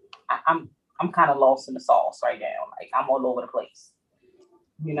I'm kind of lost in the sauce right now. Like I'm all over the place.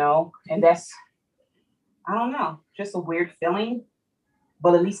 You know, and that's I don't know, just a weird feeling.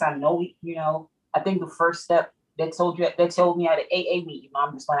 But at least I know it. You know, I think the first step that told me at an AA meeting.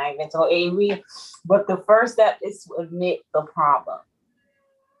 I'm just when I went to an AA meeting, but the first step is to admit the problem.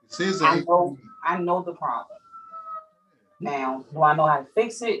 I know the problem. Now, do I know how to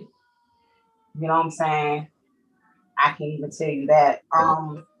fix it? You know what I'm saying? I can't even tell you that.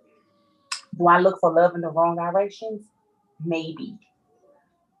 Do I look for love in the wrong directions? Maybe.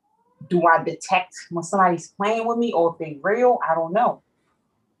 Do I detect when somebody's playing with me or if they real? I don't know.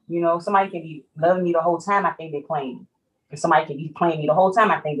 You know, somebody can be loving me the whole time. I think they're playing. And somebody can be playing me the whole time.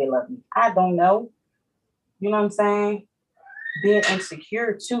 I think they love me. I don't know. You know what I'm saying? Being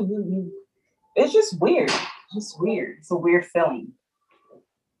insecure too. It's just weird. Just weird. It's a weird feeling.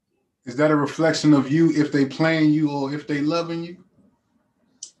 Is that a reflection of you if they playing you or if they loving you?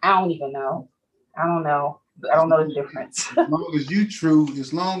 I don't even know. I don't know. I don't know the difference. As long as you true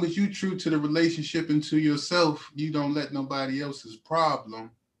to the relationship and to yourself, you don't let nobody else's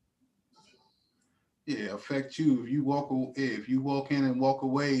problem, affect you. If you walk in and walk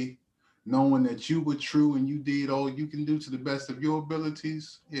away knowing that you were true and you did all you can do to the best of your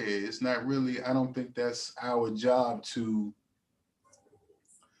abilities, it's not really, I don't think that's our job to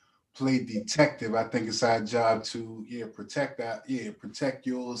play detective. I think it's our job to protect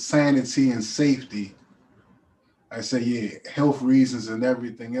your sanity and safety. I say health reasons and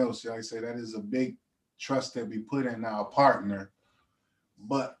everything else. I say that is a big trust that we put in our partner.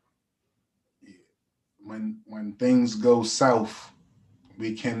 But when things go south,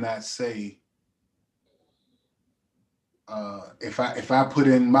 we cannot say if I put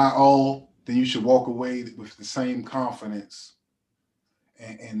in my all, then you should walk away with the same confidence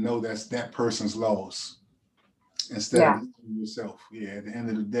and know that's that person's loss instead of yourself. At the end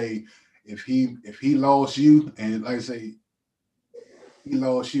of the day, if he lost you, and like I say, he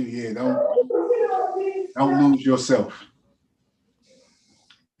lost you, don't lose yourself.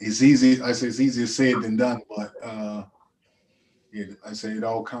 It's easy. I say it's easier said than done, but I say it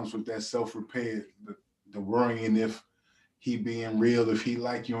all comes with that self repair, the worrying if he being real, if he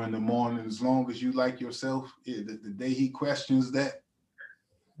like you in the morning, as long as you like yourself. The day he questions that,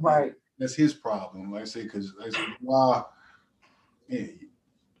 right, that's his problem. Like I say, because I say, wow, yeah,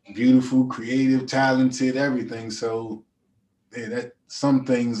 beautiful, creative, talented, everything. So that some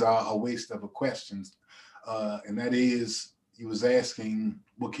things are a waste of a question, and that is he was asking,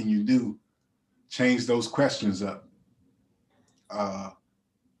 what can you do? Change those questions up. Uh,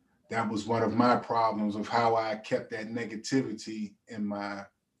 that was one of my problems of how I kept that negativity in my.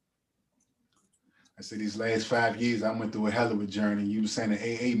 I said these last 5 years I went through a hell of a journey. You were saying an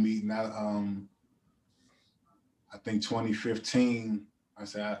AA meeting. I think 2015. I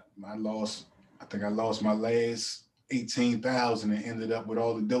said I lost. I think I lost my last 18,000 and ended up with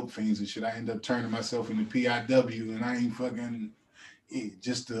all the dope fiends and shit. I ended up turning myself into PIW, and I ain't fucking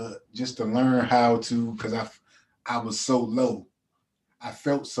just to learn how to, because I was so low. I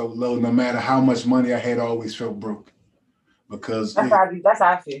felt so low. No matter how much money I had, I always felt broke because that's how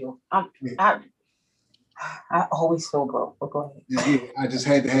I feel. I always feel broke. But go ahead. I just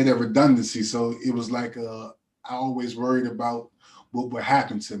had to have that redundancy. So it was like I always worried about what would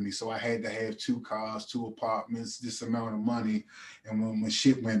happen to me. So I had to have 2 cars, 2 apartments, this amount of money. And when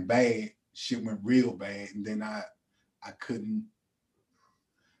shit went bad, shit went real bad. And then I couldn't,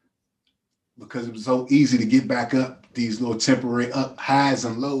 because it was so easy to get back up these little temporary up highs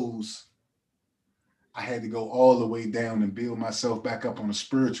and lows. I had to go all the way down and build myself back up on a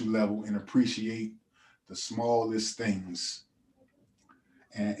spiritual level and appreciate the smallest things.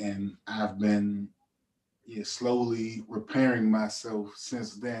 And I've been slowly repairing myself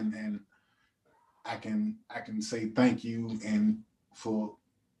since then. And I can say thank you and for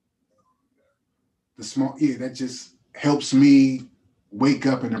the small, yeah, that just helps me wake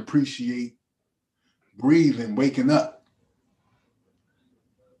up and appreciate breathing, waking up,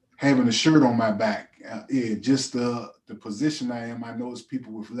 having a shirt on my back. Yeah, just the position I am, I know it's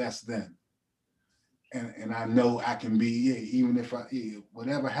people with less than. And I know I can be, yeah, even if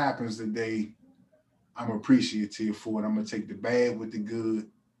whatever happens today, I'm appreciative for it. I'm gonna take the bad with the good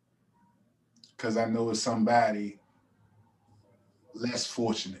because I know it's somebody less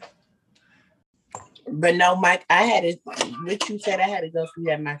fortunate. But no, Mike, I had to, what you said, I had to go through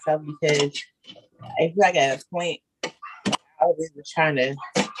that myself because I feel like at a point, I always was trying to,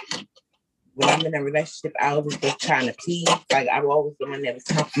 when I'm in a relationship, I always was trying to please. Like, I'm always the one that was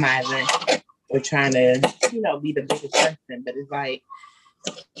compromising or trying to, be the biggest person. But it's like,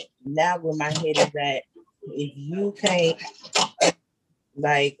 now where my head is at, if you can't,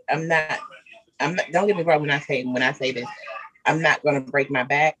 like, don't get me wrong when I say this, I'm not going to break my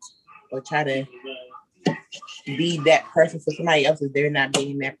back or try to be that person for somebody else if they're not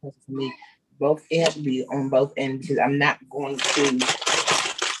being that person for me. It has to be on both ends because I'm not going to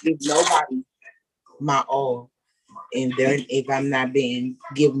give nobody my all and if I'm not being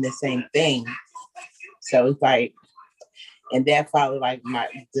given the same thing. So it's like, and that follow like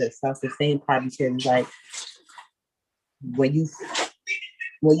the self-esteem part because it's like when you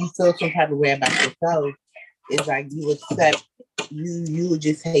feel some type of way about yourself, it's like you accept you would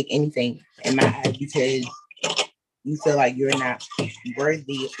just take anything in my eyes because you feel like you're not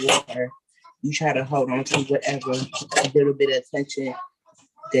worthy or you try to hold on to whatever little bit of attention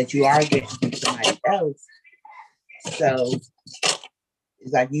that you are getting from somebody else. So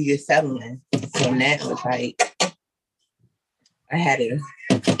it's like you just settling. So now it's like I had to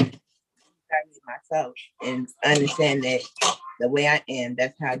myself and understand that the way I am,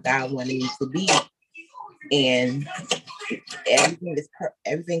 that's how God wanted me to be. And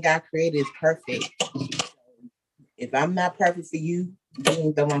everything God created is perfect. If I'm not perfect for you, you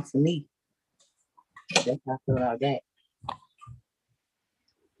ain't the one for me. That's how I feel about that.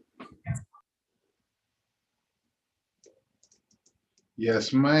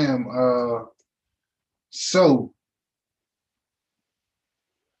 Yes, ma'am. So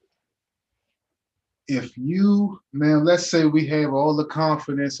if you, man, let's say we have all the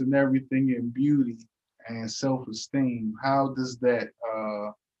confidence and everything in beauty and self-esteem, how does that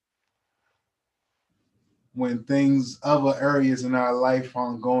when other areas in our life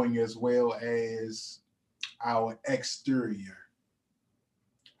aren't going as well as our exterior,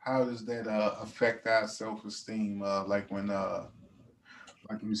 how does that affect our self-esteem? Like when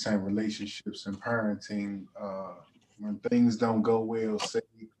like you saying, relationships and parenting, when things don't go well, say,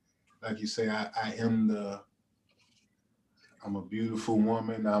 like you say, I'm a beautiful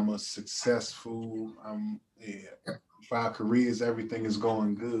woman, I'm a successful, for our careers, everything is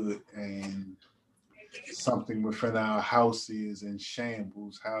going good, and something within our house is in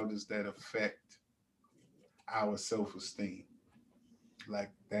shambles, how does that affect our self-esteem?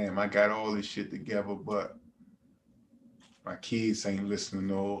 Like, damn, I got all this shit together, but my kids ain't listening,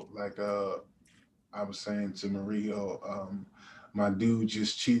 or like I was saying to Maria, my dude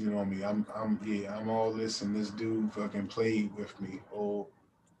just cheated on me. I'm all this and this dude fucking played with me. Or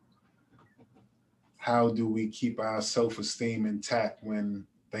how do we keep our self-esteem intact when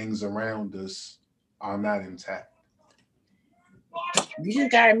things around us are not intact? You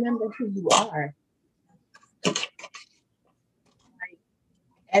just gotta remember who you are.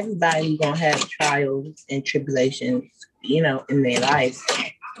 Everybody gonna have trials and tribulations, in their life.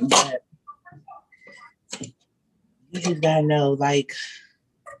 But you just gotta know, like,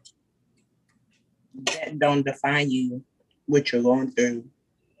 that don't define you, what you're going through.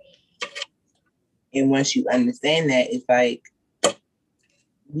 And once you understand that, it's like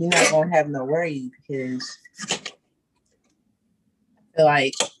you're not gonna have no worries because I feel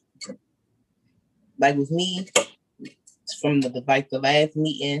like with me, from the last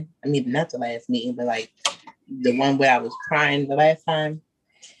meeting, I mean not the last meeting, but like the one where I was crying the last time,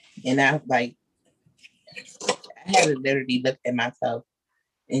 and I had to literally look at myself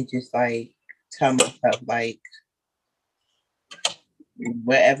and just like tell myself like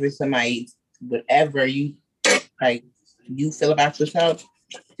whatever you like you feel about yourself,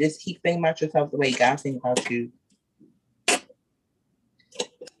 just keep thinking about yourself the way God thinks about you.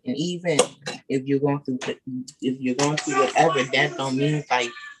 And even if you're going through whatever, that don't mean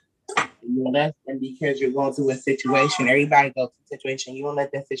like less than because you're going through a situation. Everybody goes through a situation. You don't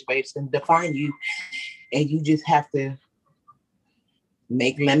let that situation define you, and you just have to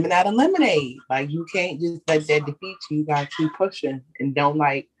make lemon out of lemonade. Like you can't just let that defeat you. You gotta keep pushing and don't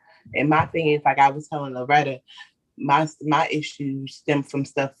like And my thing is, like I was telling Loretta, my issues stem from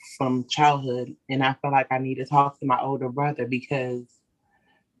stuff from childhood, and I feel like I need to talk to my older brother because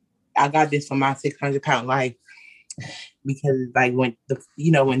I got this from my 600-pound life. Because like when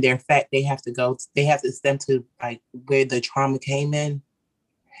when they're fat, they have to stem to like where the trauma came in,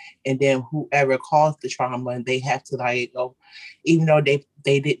 and then whoever caused the trauma, and they have to like go, even though they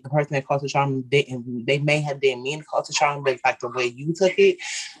did, the person that caused the trauma, they may have didn't mean to cause the trauma, but it's like the way you took it.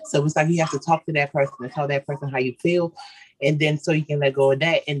 So it's like you have to talk to that person and tell that person how you feel, and then so you can let go of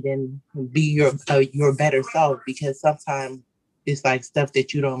that, and then be your better self. Because sometimes it's like stuff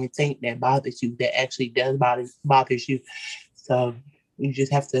that you don't even think that bothers you that actually does bothers you. So you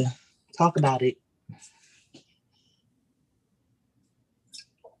just have to talk about it.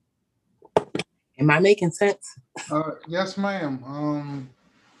 Am I making sense? Yes, ma'am.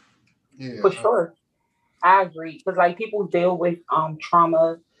 Yeah. For sure. I agree. Because like people deal with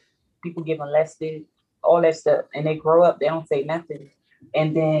trauma, people get molested, all that stuff, and they grow up, they don't say nothing.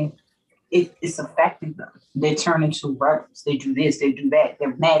 And then it's affecting them. They turn into rebels. They do this, they do that.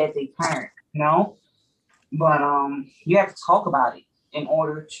 They're mad at their parent, you know? But you have to talk about it in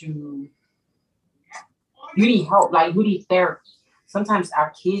order to you need help, like you need therapy. Sometimes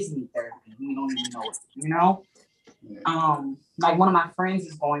our kids need therapy. We don't even know it, you know? Like one of my friends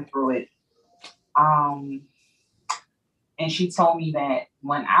is going through it. And she told me that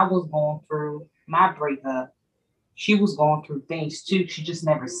when I was going through my breakup, she was going through things too. She just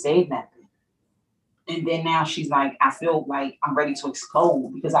never said nothing. And then now she's like, I feel like I'm ready to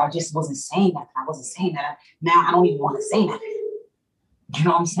explode because I just wasn't saying nothing. I wasn't saying that. Now I don't even want to say nothing. You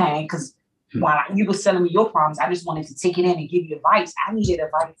know what I'm saying? Because while you were telling me your problems, I just wanted to take it in and give you advice. I needed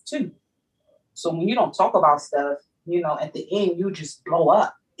advice too. So when you don't talk about stuff, at the end, you just blow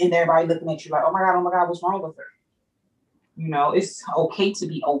up. And everybody looking at you like, oh my God, what's wrong with her? It's okay to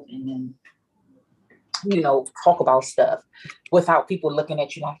be open and, talk about stuff without people looking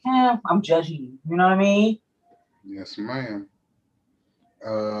at you like, I'm judging you. You know what I mean? Yes, ma'am.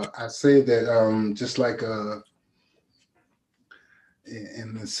 I say that just like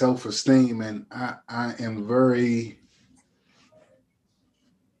in the self-esteem, and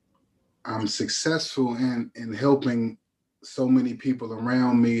I'm successful in helping so many people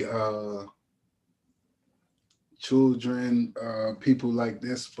around me, children, people like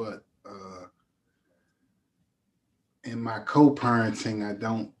this, but in my co-parenting, I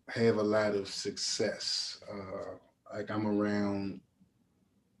don't have a lot of success. Like I'm around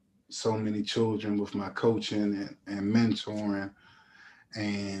so many children with my coaching and mentoring.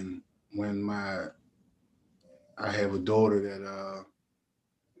 And when I have a daughter that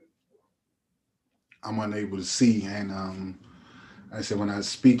I'm unable to see, and I said when I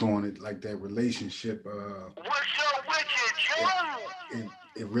speak on it, like that relationship,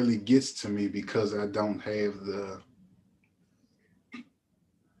 it really gets to me because I don't have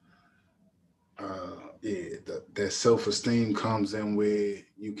that self-esteem comes in where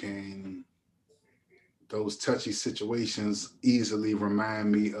you can, those touchy situations easily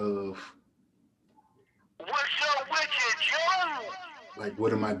remind me of like,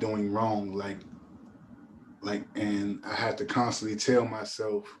 what am I doing wrong? Like, and I have to constantly tell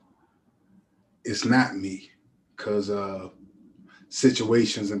myself it's not me, because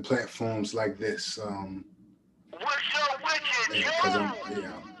situations and platforms like this,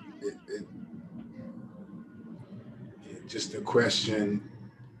 just a question,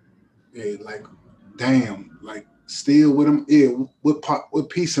 like, damn, like, still with them, what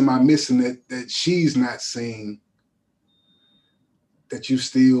piece am I missing that she's not seeing, that you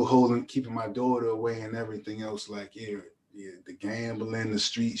still keeping my daughter away and everything else, like, the gambling, the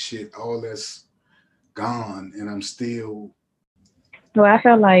street shit, all that's gone, and I'm still. Well, I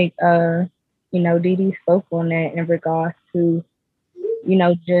feel like, Dee Dee spoke on that in regards to,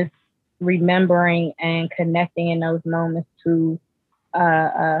 just remembering and connecting in those moments to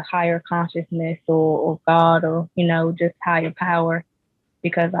a higher consciousness or God or, just higher power.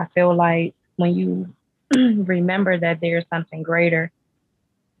 Because I feel like when you remember that there's something greater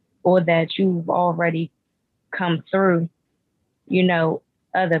or that you've already come through,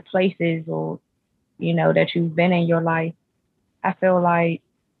 other places or, that you've been in your life, I feel like,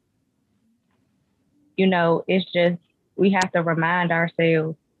 it's just, we have to remind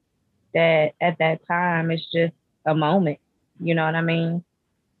ourselves that at that time, it's just a moment, you know what I mean?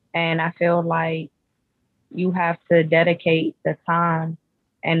 And I feel like you have to dedicate the time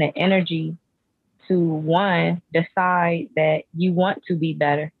and the energy to, one, decide that you want to be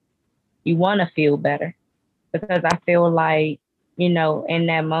better. You want to feel better. Because I feel like, in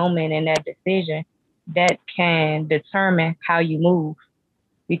that moment, in that decision, that can determine how you move.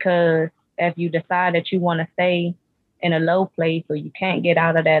 because if you decide that you want to stay in a low place or you can't get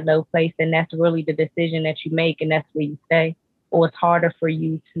out of that low place, then that's really the decision that you make and that's where you stay. Or it's harder for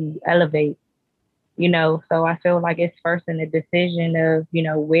you to elevate, you know. So I feel like it's first in the decision of, you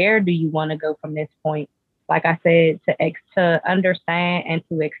know, where do you want to go from this point? Like I said, to understand and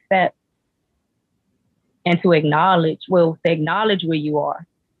to accept and to acknowledge, well, to acknowledge where you are.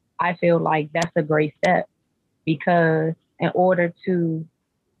 I feel like that's a great step because in order to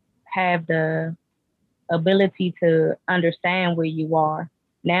have the ability to understand where you are,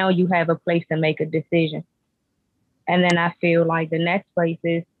 now you have a place to make a decision. And then I feel like the next place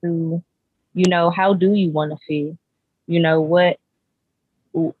is to, you know, how do you want to feel? You know, what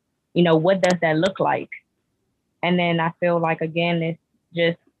does that look like? And then I feel like, again, it's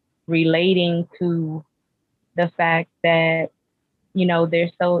just relating to the fact that, you know,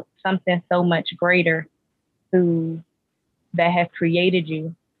 there's something so much greater to that has created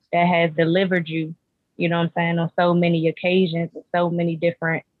you, that has delivered you, you know what I'm saying, on so many occasions, so many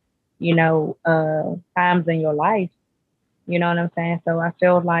different, you know, times in your life. You know what I'm saying? So I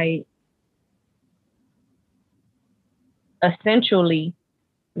feel like essentially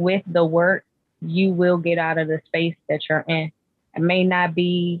with the work, you will get out of the space that you're in. It may not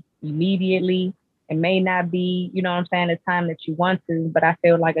be immediately. It may not be, you know what I'm saying, the time that you want to, but I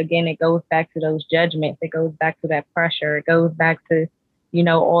feel like, again, it goes back to those judgments. It goes back to that pressure. It goes back to, you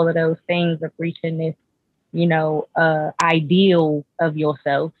know, all of those things of reaching this, you know, ideal of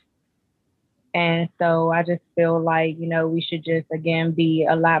yourself. And so I just feel like, you know, we should just, again, be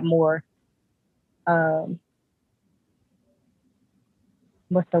a lot more,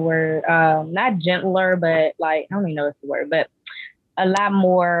 what's the word? Not gentler, but like, I don't even know what's the word, but a lot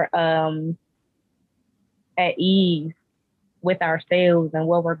more at ease with ourselves and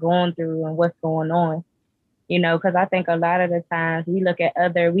what we're going through and what's going on. You know, because I think a lot of the times we look at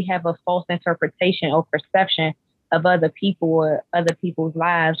we have a false interpretation or perception of other people or other people's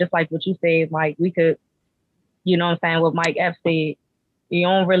lives, just like what you said, like we could, you know what I'm saying, what Mike F said, you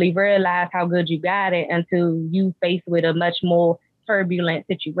don't really realize how good you got it until you face with a much more turbulent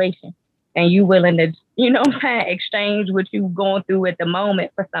situation and you willing to, you know what I'm saying, exchange what you going through at the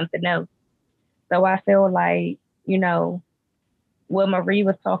moment for something else. So I feel like, you know, what Marie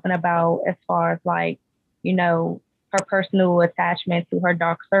was talking about as far as like, you know, her personal attachment to her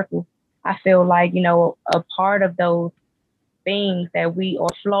dark circle. I feel like, you know, a part of those things that or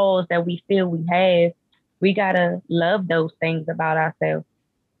flaws that we feel we have, we gotta love those things about ourselves.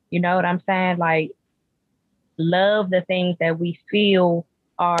 You know what I'm saying? Like, love the things that we feel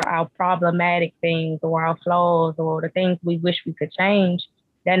are our problematic things or our flaws or the things we wish we could change,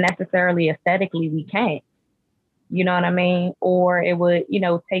 that necessarily aesthetically we can't. You know what I mean? Or it would, you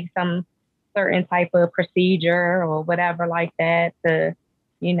know, take some certain type of procedure or whatever like that to,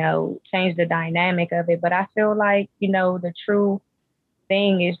 you know, change the dynamic of it. But I feel like, you know, the true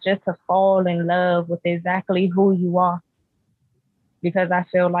thing is just to fall in love with exactly who you are. Because I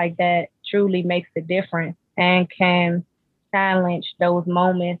feel like that truly makes a difference and can challenge those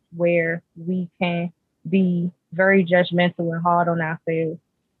moments where we can be very judgmental and hard on ourselves.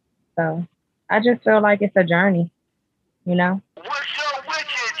 So I just feel like it's a journey, you know? What's up with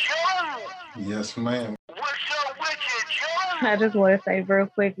you, Joe? Yes, ma'am. What's up with you, Joe? I just want to say real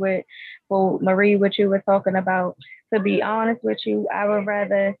quick with well, Marie, what you were talking about. To be honest with you, I would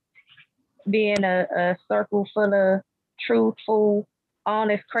rather be in a circle full of truthful,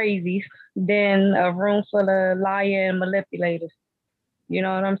 honest crazies than a room full of liar and manipulators. You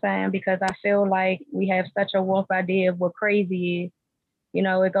know what I'm saying? Because I feel like we have such a warped idea of what crazy is. You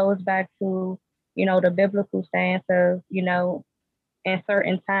know, it goes back to, you know, the biblical stance of, you know, in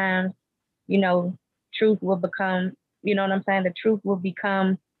certain times, you know, truth will become, you know what I'm saying? The truth will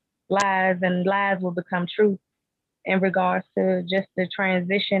become lies and lies will become truth in regards to just the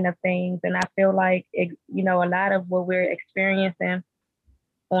transition of things. And I feel like, you know, a lot of what we're experiencing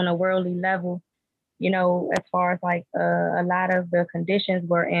on a worldly level, you know, as far as like a lot of the conditions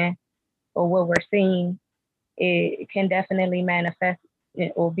we're in or what we're seeing, it can definitely manifest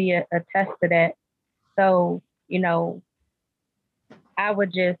or be a test to that. So, you know, I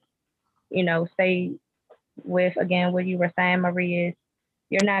would just, you know, say with, again, what you were saying, Marie, is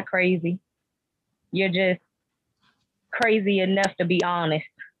you're not crazy. You're just crazy enough to be honest.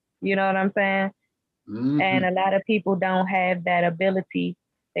 You know what I'm saying? Mm-hmm. And a lot of people don't have that ability.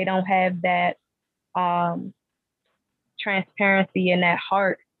 They don't have that um, transparency and that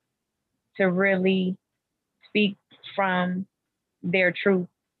heart to really speak from their truth.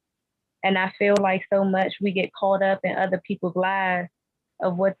 And I feel like so much we get caught up in other people's lives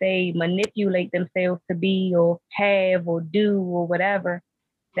of what they manipulate themselves to be or have or do or whatever.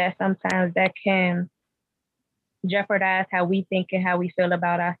 that sometimes that can jeopardize how we think and how we feel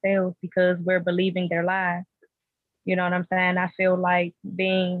about ourselves because we're believing their lies. You know what I'm saying? I feel like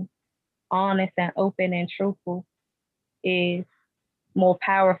being honest and open and truthful is more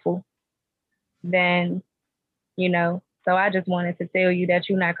powerful than, you know. So I just wanted to tell you that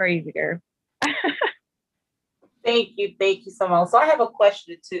you're not crazy, girl. Thank you so much. So I have a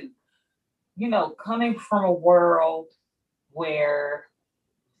question too. You know, coming from a world where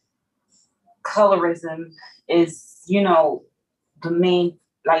colorism is, you know, the main,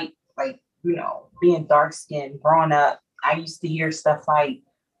 you know, being dark skinned, growing up, I used to hear stuff like,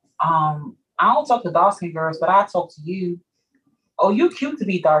 I don't talk to dark skinned girls, but I talk to you. Oh, you cute to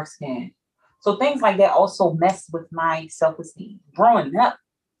be dark skinned. So things like that also mess with my self-esteem. Growing up,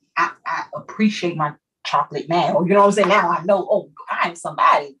 I appreciate my chocolate man. Or you know what I'm saying? Now I know, oh, I'm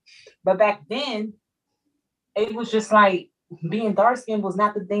somebody. But back then, it was just like being dark skinned was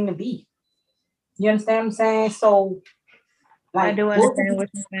not the thing to be. You understand what I'm saying? So I like do understand what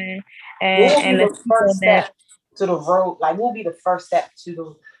you're saying. what will And be the the people first that step to the road? Like what will be the first step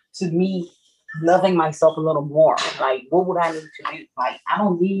to me loving myself a little more? Like what would I need to do? Like I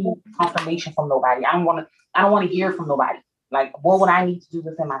don't need confirmation from nobody. I don't want to hear from nobody. Like what would I need to do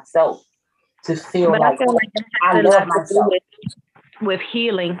within myself to feel but I like feel like it I has a love lot to do myself? with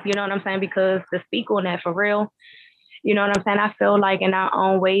healing, you know what I'm saying? Because to speak on that for real, you know what I'm saying? I feel like in our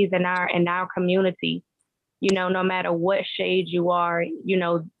own ways in our community, you know, no matter what shade you are, you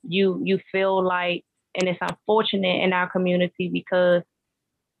know, you feel like, and it's unfortunate in our community because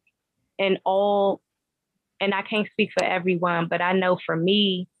in all, and I can't speak for everyone, but I know for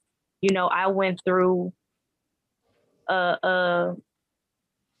me, you know, I went through a a,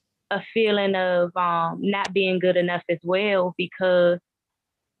 a feeling of not being good enough as well because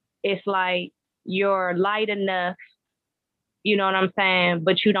it's like you're light enough, you know what I'm saying,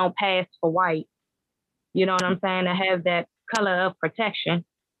 but you don't pass for white. You know what I'm saying? To have that color of protection.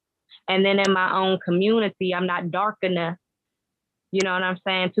 And then in my own community, I'm not dark enough, you know what I'm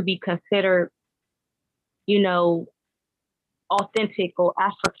saying, to be considered, you know, authentic or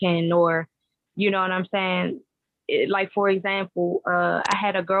African or, you know what I'm saying? Like, for example, I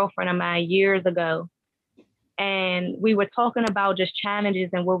had a girlfriend of mine years ago, and we were talking about just challenges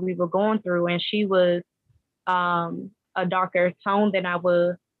and what we were going through. And she was a darker tone than I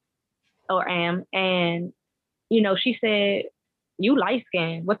was or am. And, you know, she said, you light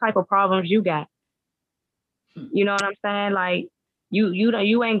skinned. What type of problems you got? You know what I'm saying? Like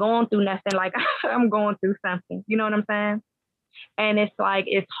you ain't going through nothing like I'm going through something. You know what I'm saying? And it's like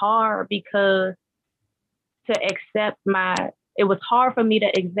it's hard because to accept my it was hard for me to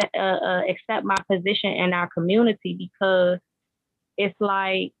accept my position in our community because it's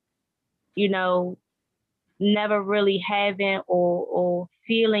like, you know, never really having or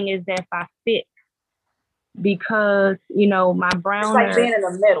feeling as if I fit because, you know, my It's like browner being in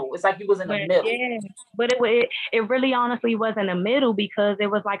the middle. It's like you was in the but middle. yeah, but it really honestly wasn't a middle because it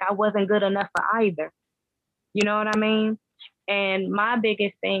was like I wasn't good enough for either. You know what I mean? And my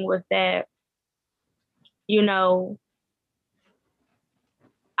biggest thing was that, you know,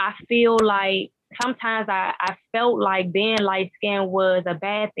 I feel like sometimes I felt like being light skinned was a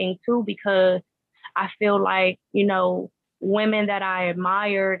bad thing too because I feel like, you know, women that I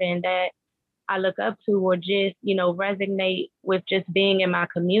admired and that I look up to or just, you know, resonate with just being in my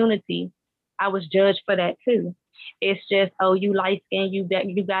community, I was judged for that too. It's just, oh, you light skin, you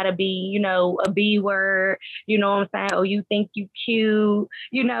gotta be, you know, a B word, you know what I'm saying? Oh, you think you cute,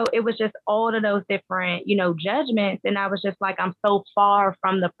 you know, it was just all of those different, you know, judgments. And I was just like, I'm so far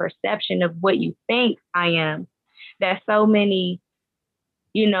from the perception of what you think I am. That so many,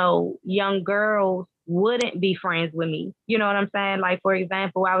 you know, young girls wouldn't be friends with me. You know what I'm saying? Like for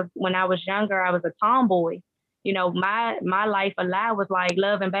example, when I was younger, I was a tomboy. You know, my life a lie was like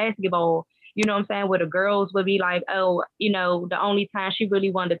love and basketball. You know what I'm saying? Where the girls would be like, oh, you know, the only time she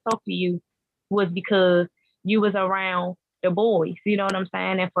really wanted to talk to you was because you was around the boys. You know what I'm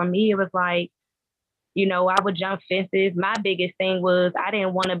saying? And for me, it was like, you know, I would jump fences. My biggest thing was I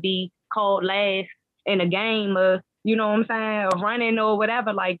didn't want to be called last in a game or, you know what I'm saying, or running or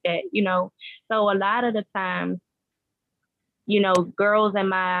whatever like that, you know. So a lot of the times, you know, girls in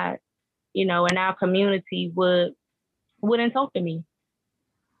my, you know, in our community wouldn't talk to me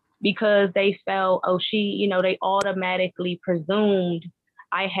because they felt, oh, she, you know, they automatically presumed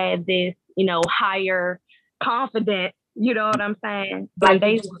I had this, you know, higher confidence, you know what I'm saying? Then Like you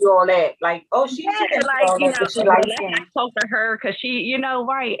they just do all that. Like, oh, she yeah, can do like, all you that know, because she likes let him. I talk to her because she, you know,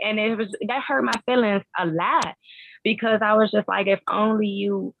 right. And it was that hurt my feelings a lot because I was just like, if only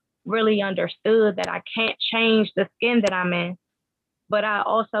you really understood that I can't change the skin that I'm in, but I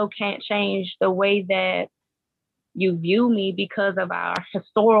also can't change the way that you view me because of our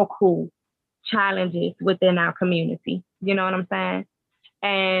historical challenges within our community. You know what I'm saying?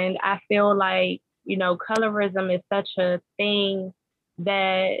 And I feel like, colorism is such a thing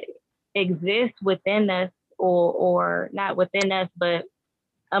that exists within us, or not within us, but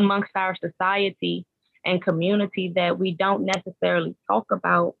amongst our society and community that we don't necessarily talk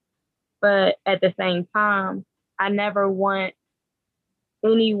about. But at the same time, I never want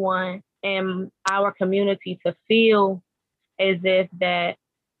anyone in our community to feel as if that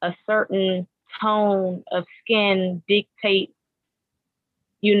a certain tone of skin dictates,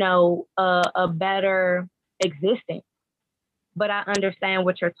 a better existence. But I understand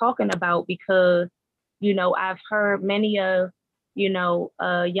what you're talking about because, I've heard many of,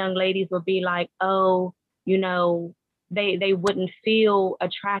 young ladies will be like, oh, you know, they wouldn't feel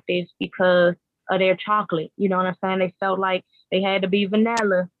attractive because of their chocolate. You know what I'm saying? They felt like they had to be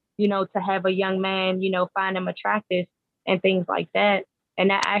vanilla, to have a young man, find them attractive and things like that. And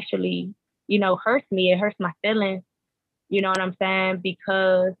that actually, hurts me. It hurts my feelings. You know what I'm saying?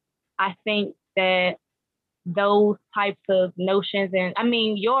 Because I think that those types of notions, and I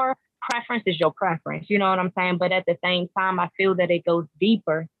mean, your preference is your preference, you know what I'm saying? But at the same time, I feel that it goes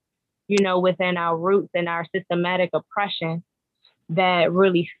deeper, within our roots and our systematic oppression that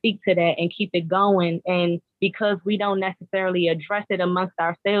really speak to that and keep it going. And because we don't necessarily address it amongst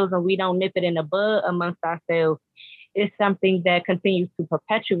ourselves and we don't nip it in the bud amongst ourselves, it's something that continues to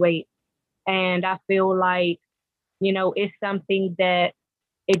perpetuate. And I feel like, it's something that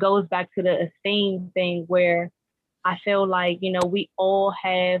it goes back to the esteem thing where I feel like, we all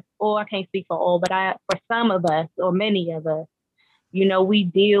have, or I can't speak for all, but for some of us or many of us, we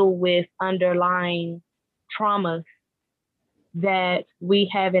deal with underlying traumas that we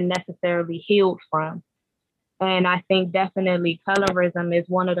haven't necessarily healed from. And I think definitely colorism is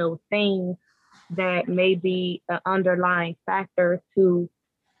one of those things that may be an underlying factor to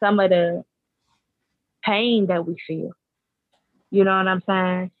some of the pain that we feel. You know what I'm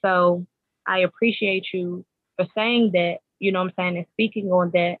saying? So I appreciate you for saying that, you know what I'm saying, and speaking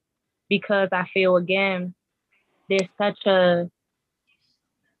on that, because I feel, again, there's such a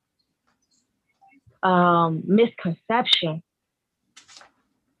misconception.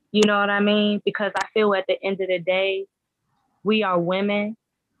 You know what I mean? Because I feel at the end of the day, we are women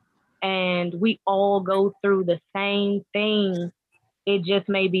and we all go through the same thing. It just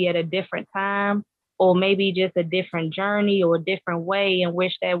may be at a different time or maybe just a different journey or a different way in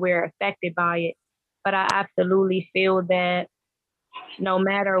which that we're affected by it. But I absolutely feel that no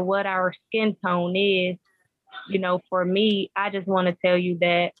matter what our skin tone is, for me, I just want to tell you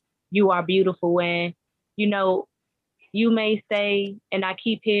that you are beautiful. And, you know, you may say, and I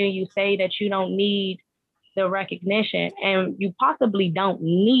keep hearing you say that you don't need the recognition, and you possibly don't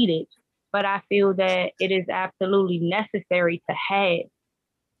need it, but I feel that it is absolutely necessary to have.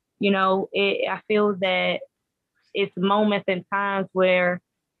 I feel that it's moments and times where,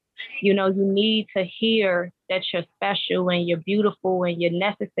 you need to hear that you're special and you're beautiful and you're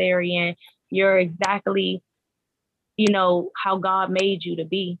necessary and you're exactly, how God made you to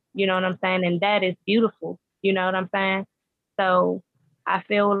be. You know what I'm saying? And that is beautiful. You know what I'm saying? So I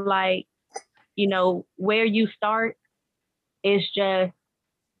feel like, where you start is just,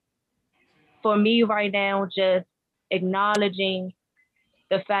 for me right now, just acknowledging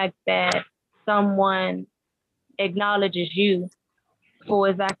the fact that someone acknowledges you for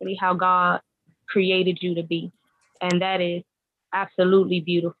exactly how God created you to be. And that is absolutely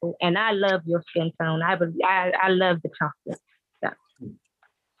beautiful. And I love your skin tone. I love the chocolate. Yeah.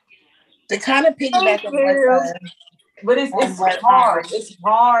 To kind of piggyback on what, but it's hard. It's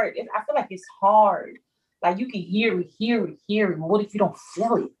hard. I feel like it's hard. Like you can hear it. But what if you don't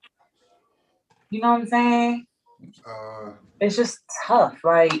feel it? You know what I'm saying? It's just tough.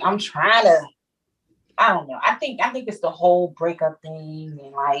 Like I'm trying to. I don't know. I think it's the whole breakup thing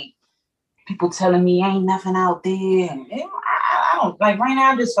and like people telling me ain't nothing out there. And I don't like right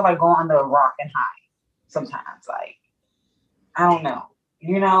now. I just feel like going under a rock and hide. Sometimes, like I don't know. I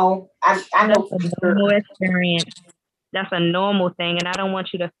know that's a normal experience. That's a normal thing, and I don't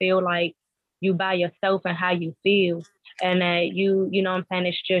want you to feel like you by yourself and how you feel, and that you know what I'm saying,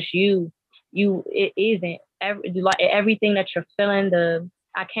 it's just you. It isn't. Like everything that you're feeling.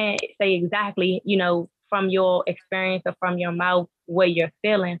 I can't say exactly, from your experience or from your mouth what you're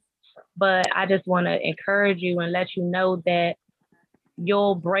feeling, but I just want to encourage you and let you know that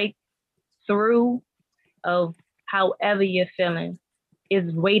your breakthrough of however you're feeling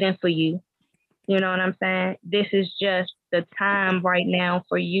is waiting for you. You know what I'm saying? This is just the time right now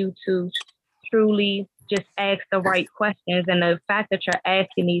for you to truly just ask the right questions. And the fact that you're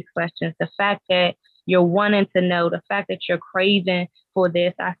asking these questions, the fact that you're wanting to know, the fact that you're craving for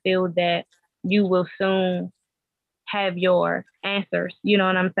this, I feel that you will soon have your answers. You know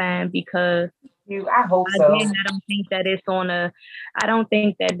what I'm saying? Because I hope so. again, I don't think that it's on a, I don't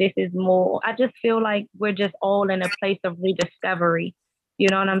think that this is more, I just feel like we're just all in a place of rediscovery. You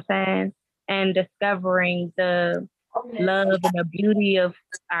know what I'm saying? And discovering the love and the beauty of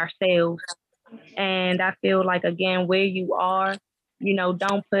ourselves. And I feel like, again, where you are,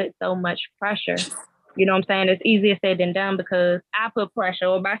 don't put so much pressure. You know what I'm saying? It's easier said than done because I put pressure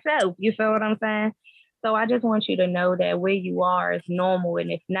on myself. You feel what I'm saying? So I just want you to know that where you are is normal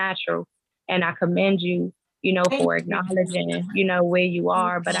and it's natural. And I commend you, for acknowledging, where you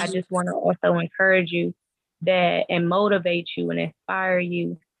are. But I just want to also encourage you that and motivate you and inspire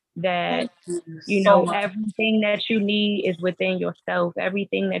you that everything that you need is within yourself.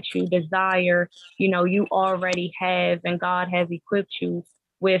 Everything that you desire, you already have, and God has equipped you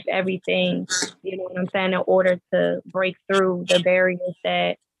with everything, you know what I'm saying, in order to break through the barriers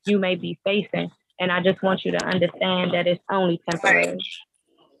that you may be facing. And I just want you to understand that it's only temporary.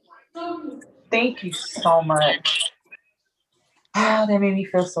 Thank you so much. Ah, that made me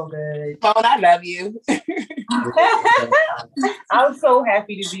feel so good. Phone, I love you. I'm so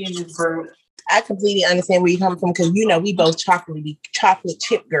happy to be in this group. I completely understand where you're coming from because we both chocolate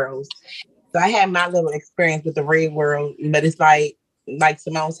chip girls. So I had my little experience with the red world, but it's like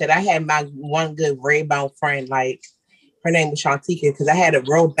Simone said, I had my one good red bone friend, like her name was Shantika, because I had a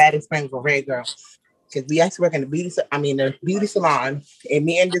real bad experience with a red girl. Because we actually work in the beauty salon, and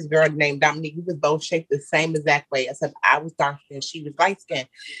me and this girl named Dominique, we was both shaped the same exact way, except I was dark and she was light skinned.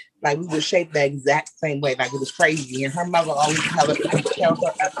 Like we were shaped the exact same way, like it was crazy. And her mother always held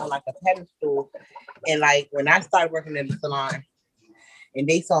her up on like a pedestal. And like when I started working in the salon, and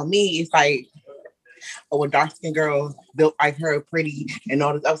they saw me, it's like, oh, a dark skinned girl built like her, pretty, and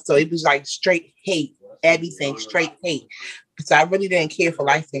all this stuff. So it was like straight hate, everything, straight hate. So I really didn't care for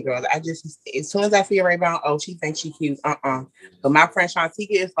light skinned girls. I just, as soon as I see her right now, oh, she thinks she cute. But my friend Shantika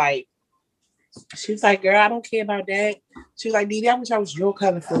is like, she was like, girl, I don't care about that. She was like, Didi, I wish I was your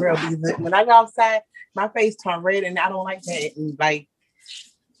color for real. Because when I go outside, my face turned red and I don't like that. And like,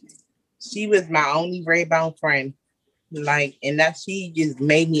 she was my only red bone friend. Like, and that she just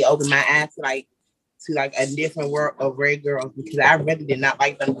made me open my eyes to a different world of red girls because I really did not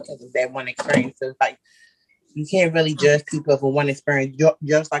like them because of that one experience. So it's like, you can't really judge people for one experience,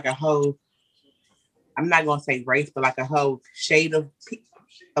 just like a whole, I'm not going to say race, but like a whole shade of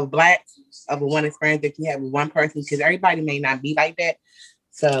black of a one experience that you have with one person, because everybody may not be like that.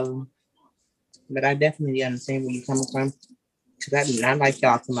 So, but I definitely understand where you're coming from, because I do not like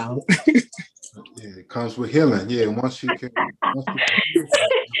y'all to know. Yeah, it comes with healing. Yeah, once you can like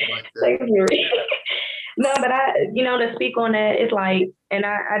that. No, but to speak on that, it's like, and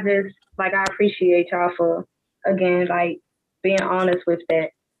I just, like, I appreciate y'all for, again, like, being honest with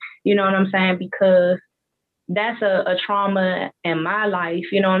that. You know what I'm saying? Because that's a trauma in my life,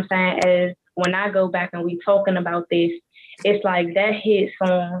 you know what I'm saying? As when I go back and we talking about this, it's like that hits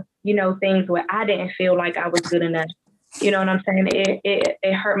on, things where I didn't feel like I was good enough. You know what I'm saying?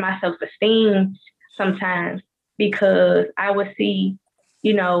 It hurt my self-esteem sometimes because I would see,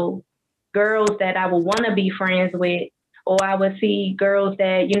 girls that I would want to be friends with, or I would see girls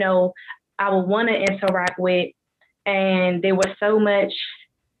that, I would want to interact with. And there was so much,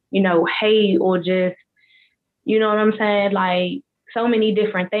 hate or just, you know what I'm saying? Like so many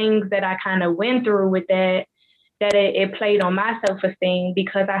different things that I kind of went through with that it played on my self-esteem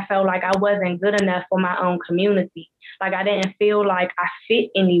because I felt like I wasn't good enough for my own community. Like I didn't feel like I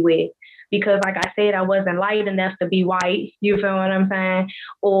fit anywhere because like I said, I wasn't light enough to be white, you feel what I'm saying?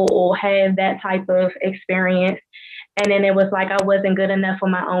 Or have that type of experience. And then it was like I wasn't good enough for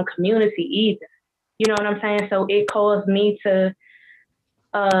my own community either. You know what I'm saying? So it caused me to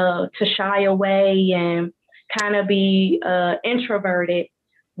shy away and kind of be introverted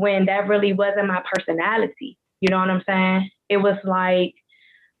when that really wasn't my personality. You know what I'm saying? It was like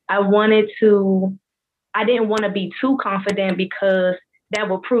I didn't want to be too confident because that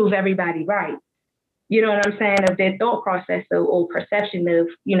would prove everybody right. You know what I'm saying? Of their thought process or perception of,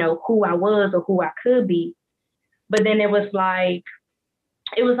 who I was or who I could be. But then it was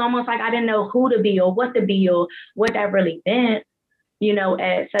almost like I didn't know who to be or what that really meant,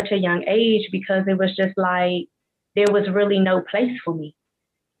 at such a young age, because it was just like, there was really no place for me,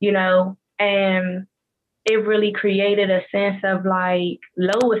 and it really created a sense of like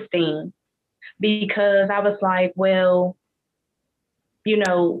low esteem because I was like, well,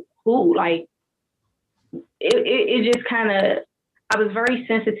 who, like, it just kind of, I was very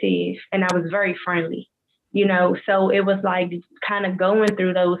sensitive and I was very friendly. you know, so it was like kind of going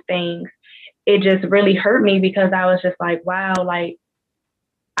through those things. It just really hurt me because I was just like, wow, like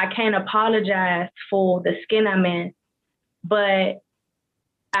I can't apologize for the skin I'm in, but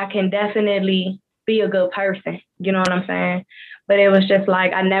I can definitely be a good person. You know what I'm saying? But it was just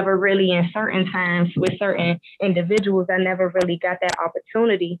like I never really, in certain times with certain individuals, I never really got that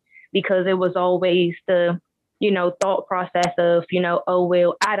opportunity because it was always the, you know, thought process of, you know, oh,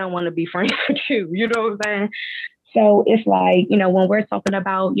 well, I don't want to be friends with you. You know what I'm saying? So it's like, you know, when we're talking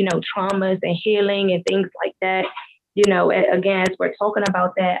about, you know, traumas and healing and things like that, you know, again, as we're talking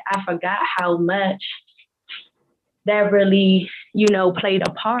about that, I forgot how much that really, you know, played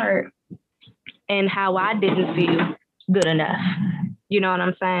a part in how I didn't feel good enough. You know what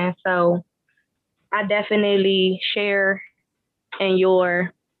I'm saying? So I definitely share in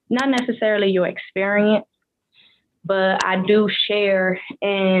your, not necessarily your experience, but I do share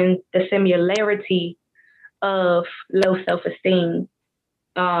in the similarity of low self-esteem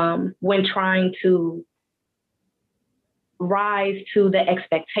when trying to rise to the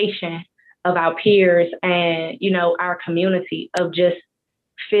expectation of our peers and, you know, our community of just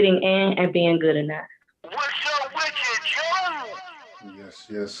fitting in and being good enough. What's up with you, Joe? Yes,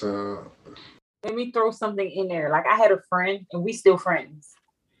 yes. Let me throw something in there. Like I had a friend, and we still friends.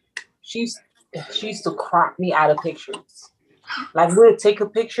 She used, she used to crop me out of pictures. Like we'd take a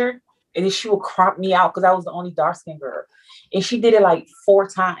picture, and then she would crop me out because I was the only dark skinned girl, and she did it like 4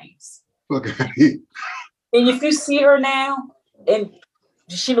 times. Look at it. And if you see her now, and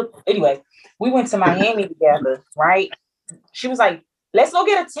she look anyway, we went to Miami together, right? She was like, "Let's go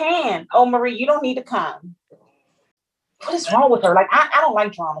get a tan." Oh, Marie, you don't need to come. What is wrong with her? Like, I don't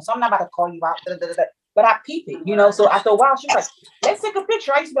like drama, so I'm not about to call you out. Da, da, da, da. But I peep it, you know. So after a while, she was like, "Let's take a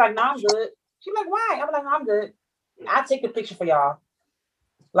picture." I used to be like, "No, I'm good." She's like, "Why?" I'm like, "No, I'm good. I'll take the picture for y'all."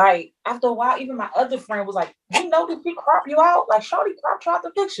 Like after a while, even my other friend was like, "You know, did she crop you out? Like, Shorty cropped you out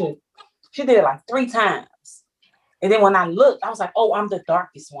the picture." She did it like 3 times. And then when I looked, I was like, "Oh, I'm the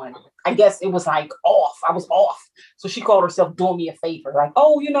darkest one." I guess it was like off. I was off. So she called herself doing me a favor. Like,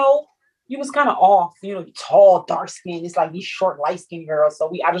 "Oh, you know, you was kind of off. You know, tall, dark skin. It's like these short, light skin girls.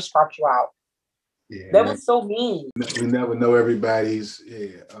 So I just cropped you out." Yeah, That was so mean. we never know everybody's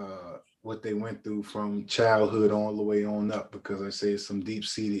what they went through from childhood all the way on up because I say it's some deep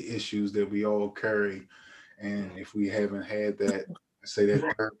seated issues that we all carry, and if we haven't had that, I say that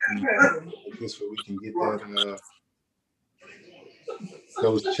therapy, I guess where we can get that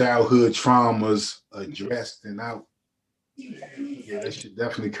those childhood traumas addressed and out. Yeah, that shit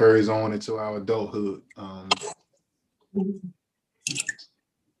definitely carries on into our adulthood.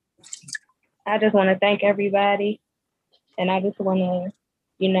 I just want to thank everybody. And I just want to,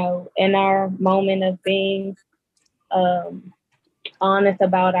 you know, in our moment of being um, honest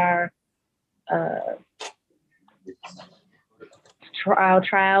about uh, our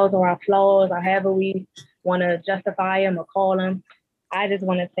trials or our flaws or however we want to justify them or call them, I just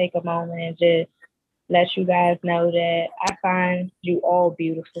want to take a moment and just let you guys know that I find you all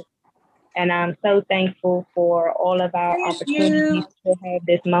beautiful. And I'm so thankful for all of our Thank opportunities you. to have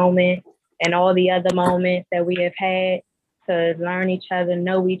this moment and all the other moments that we have had to learn each other,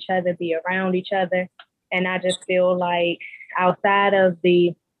 know each other, be around each other. And I just feel like outside of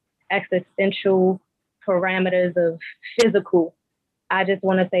the existential parameters of physical, I just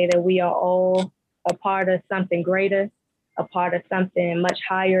want to say that we are all a part of something greater, a part of something much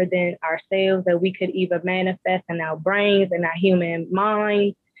higher than ourselves that we could either manifest in our brains and our human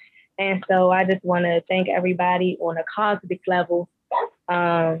mind. And so I just want to thank everybody on a cosmic level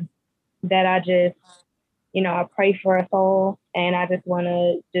that I just, you know, I pray for us all. And I just want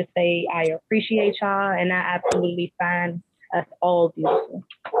to just say I appreciate y'all and I absolutely find us all beautiful.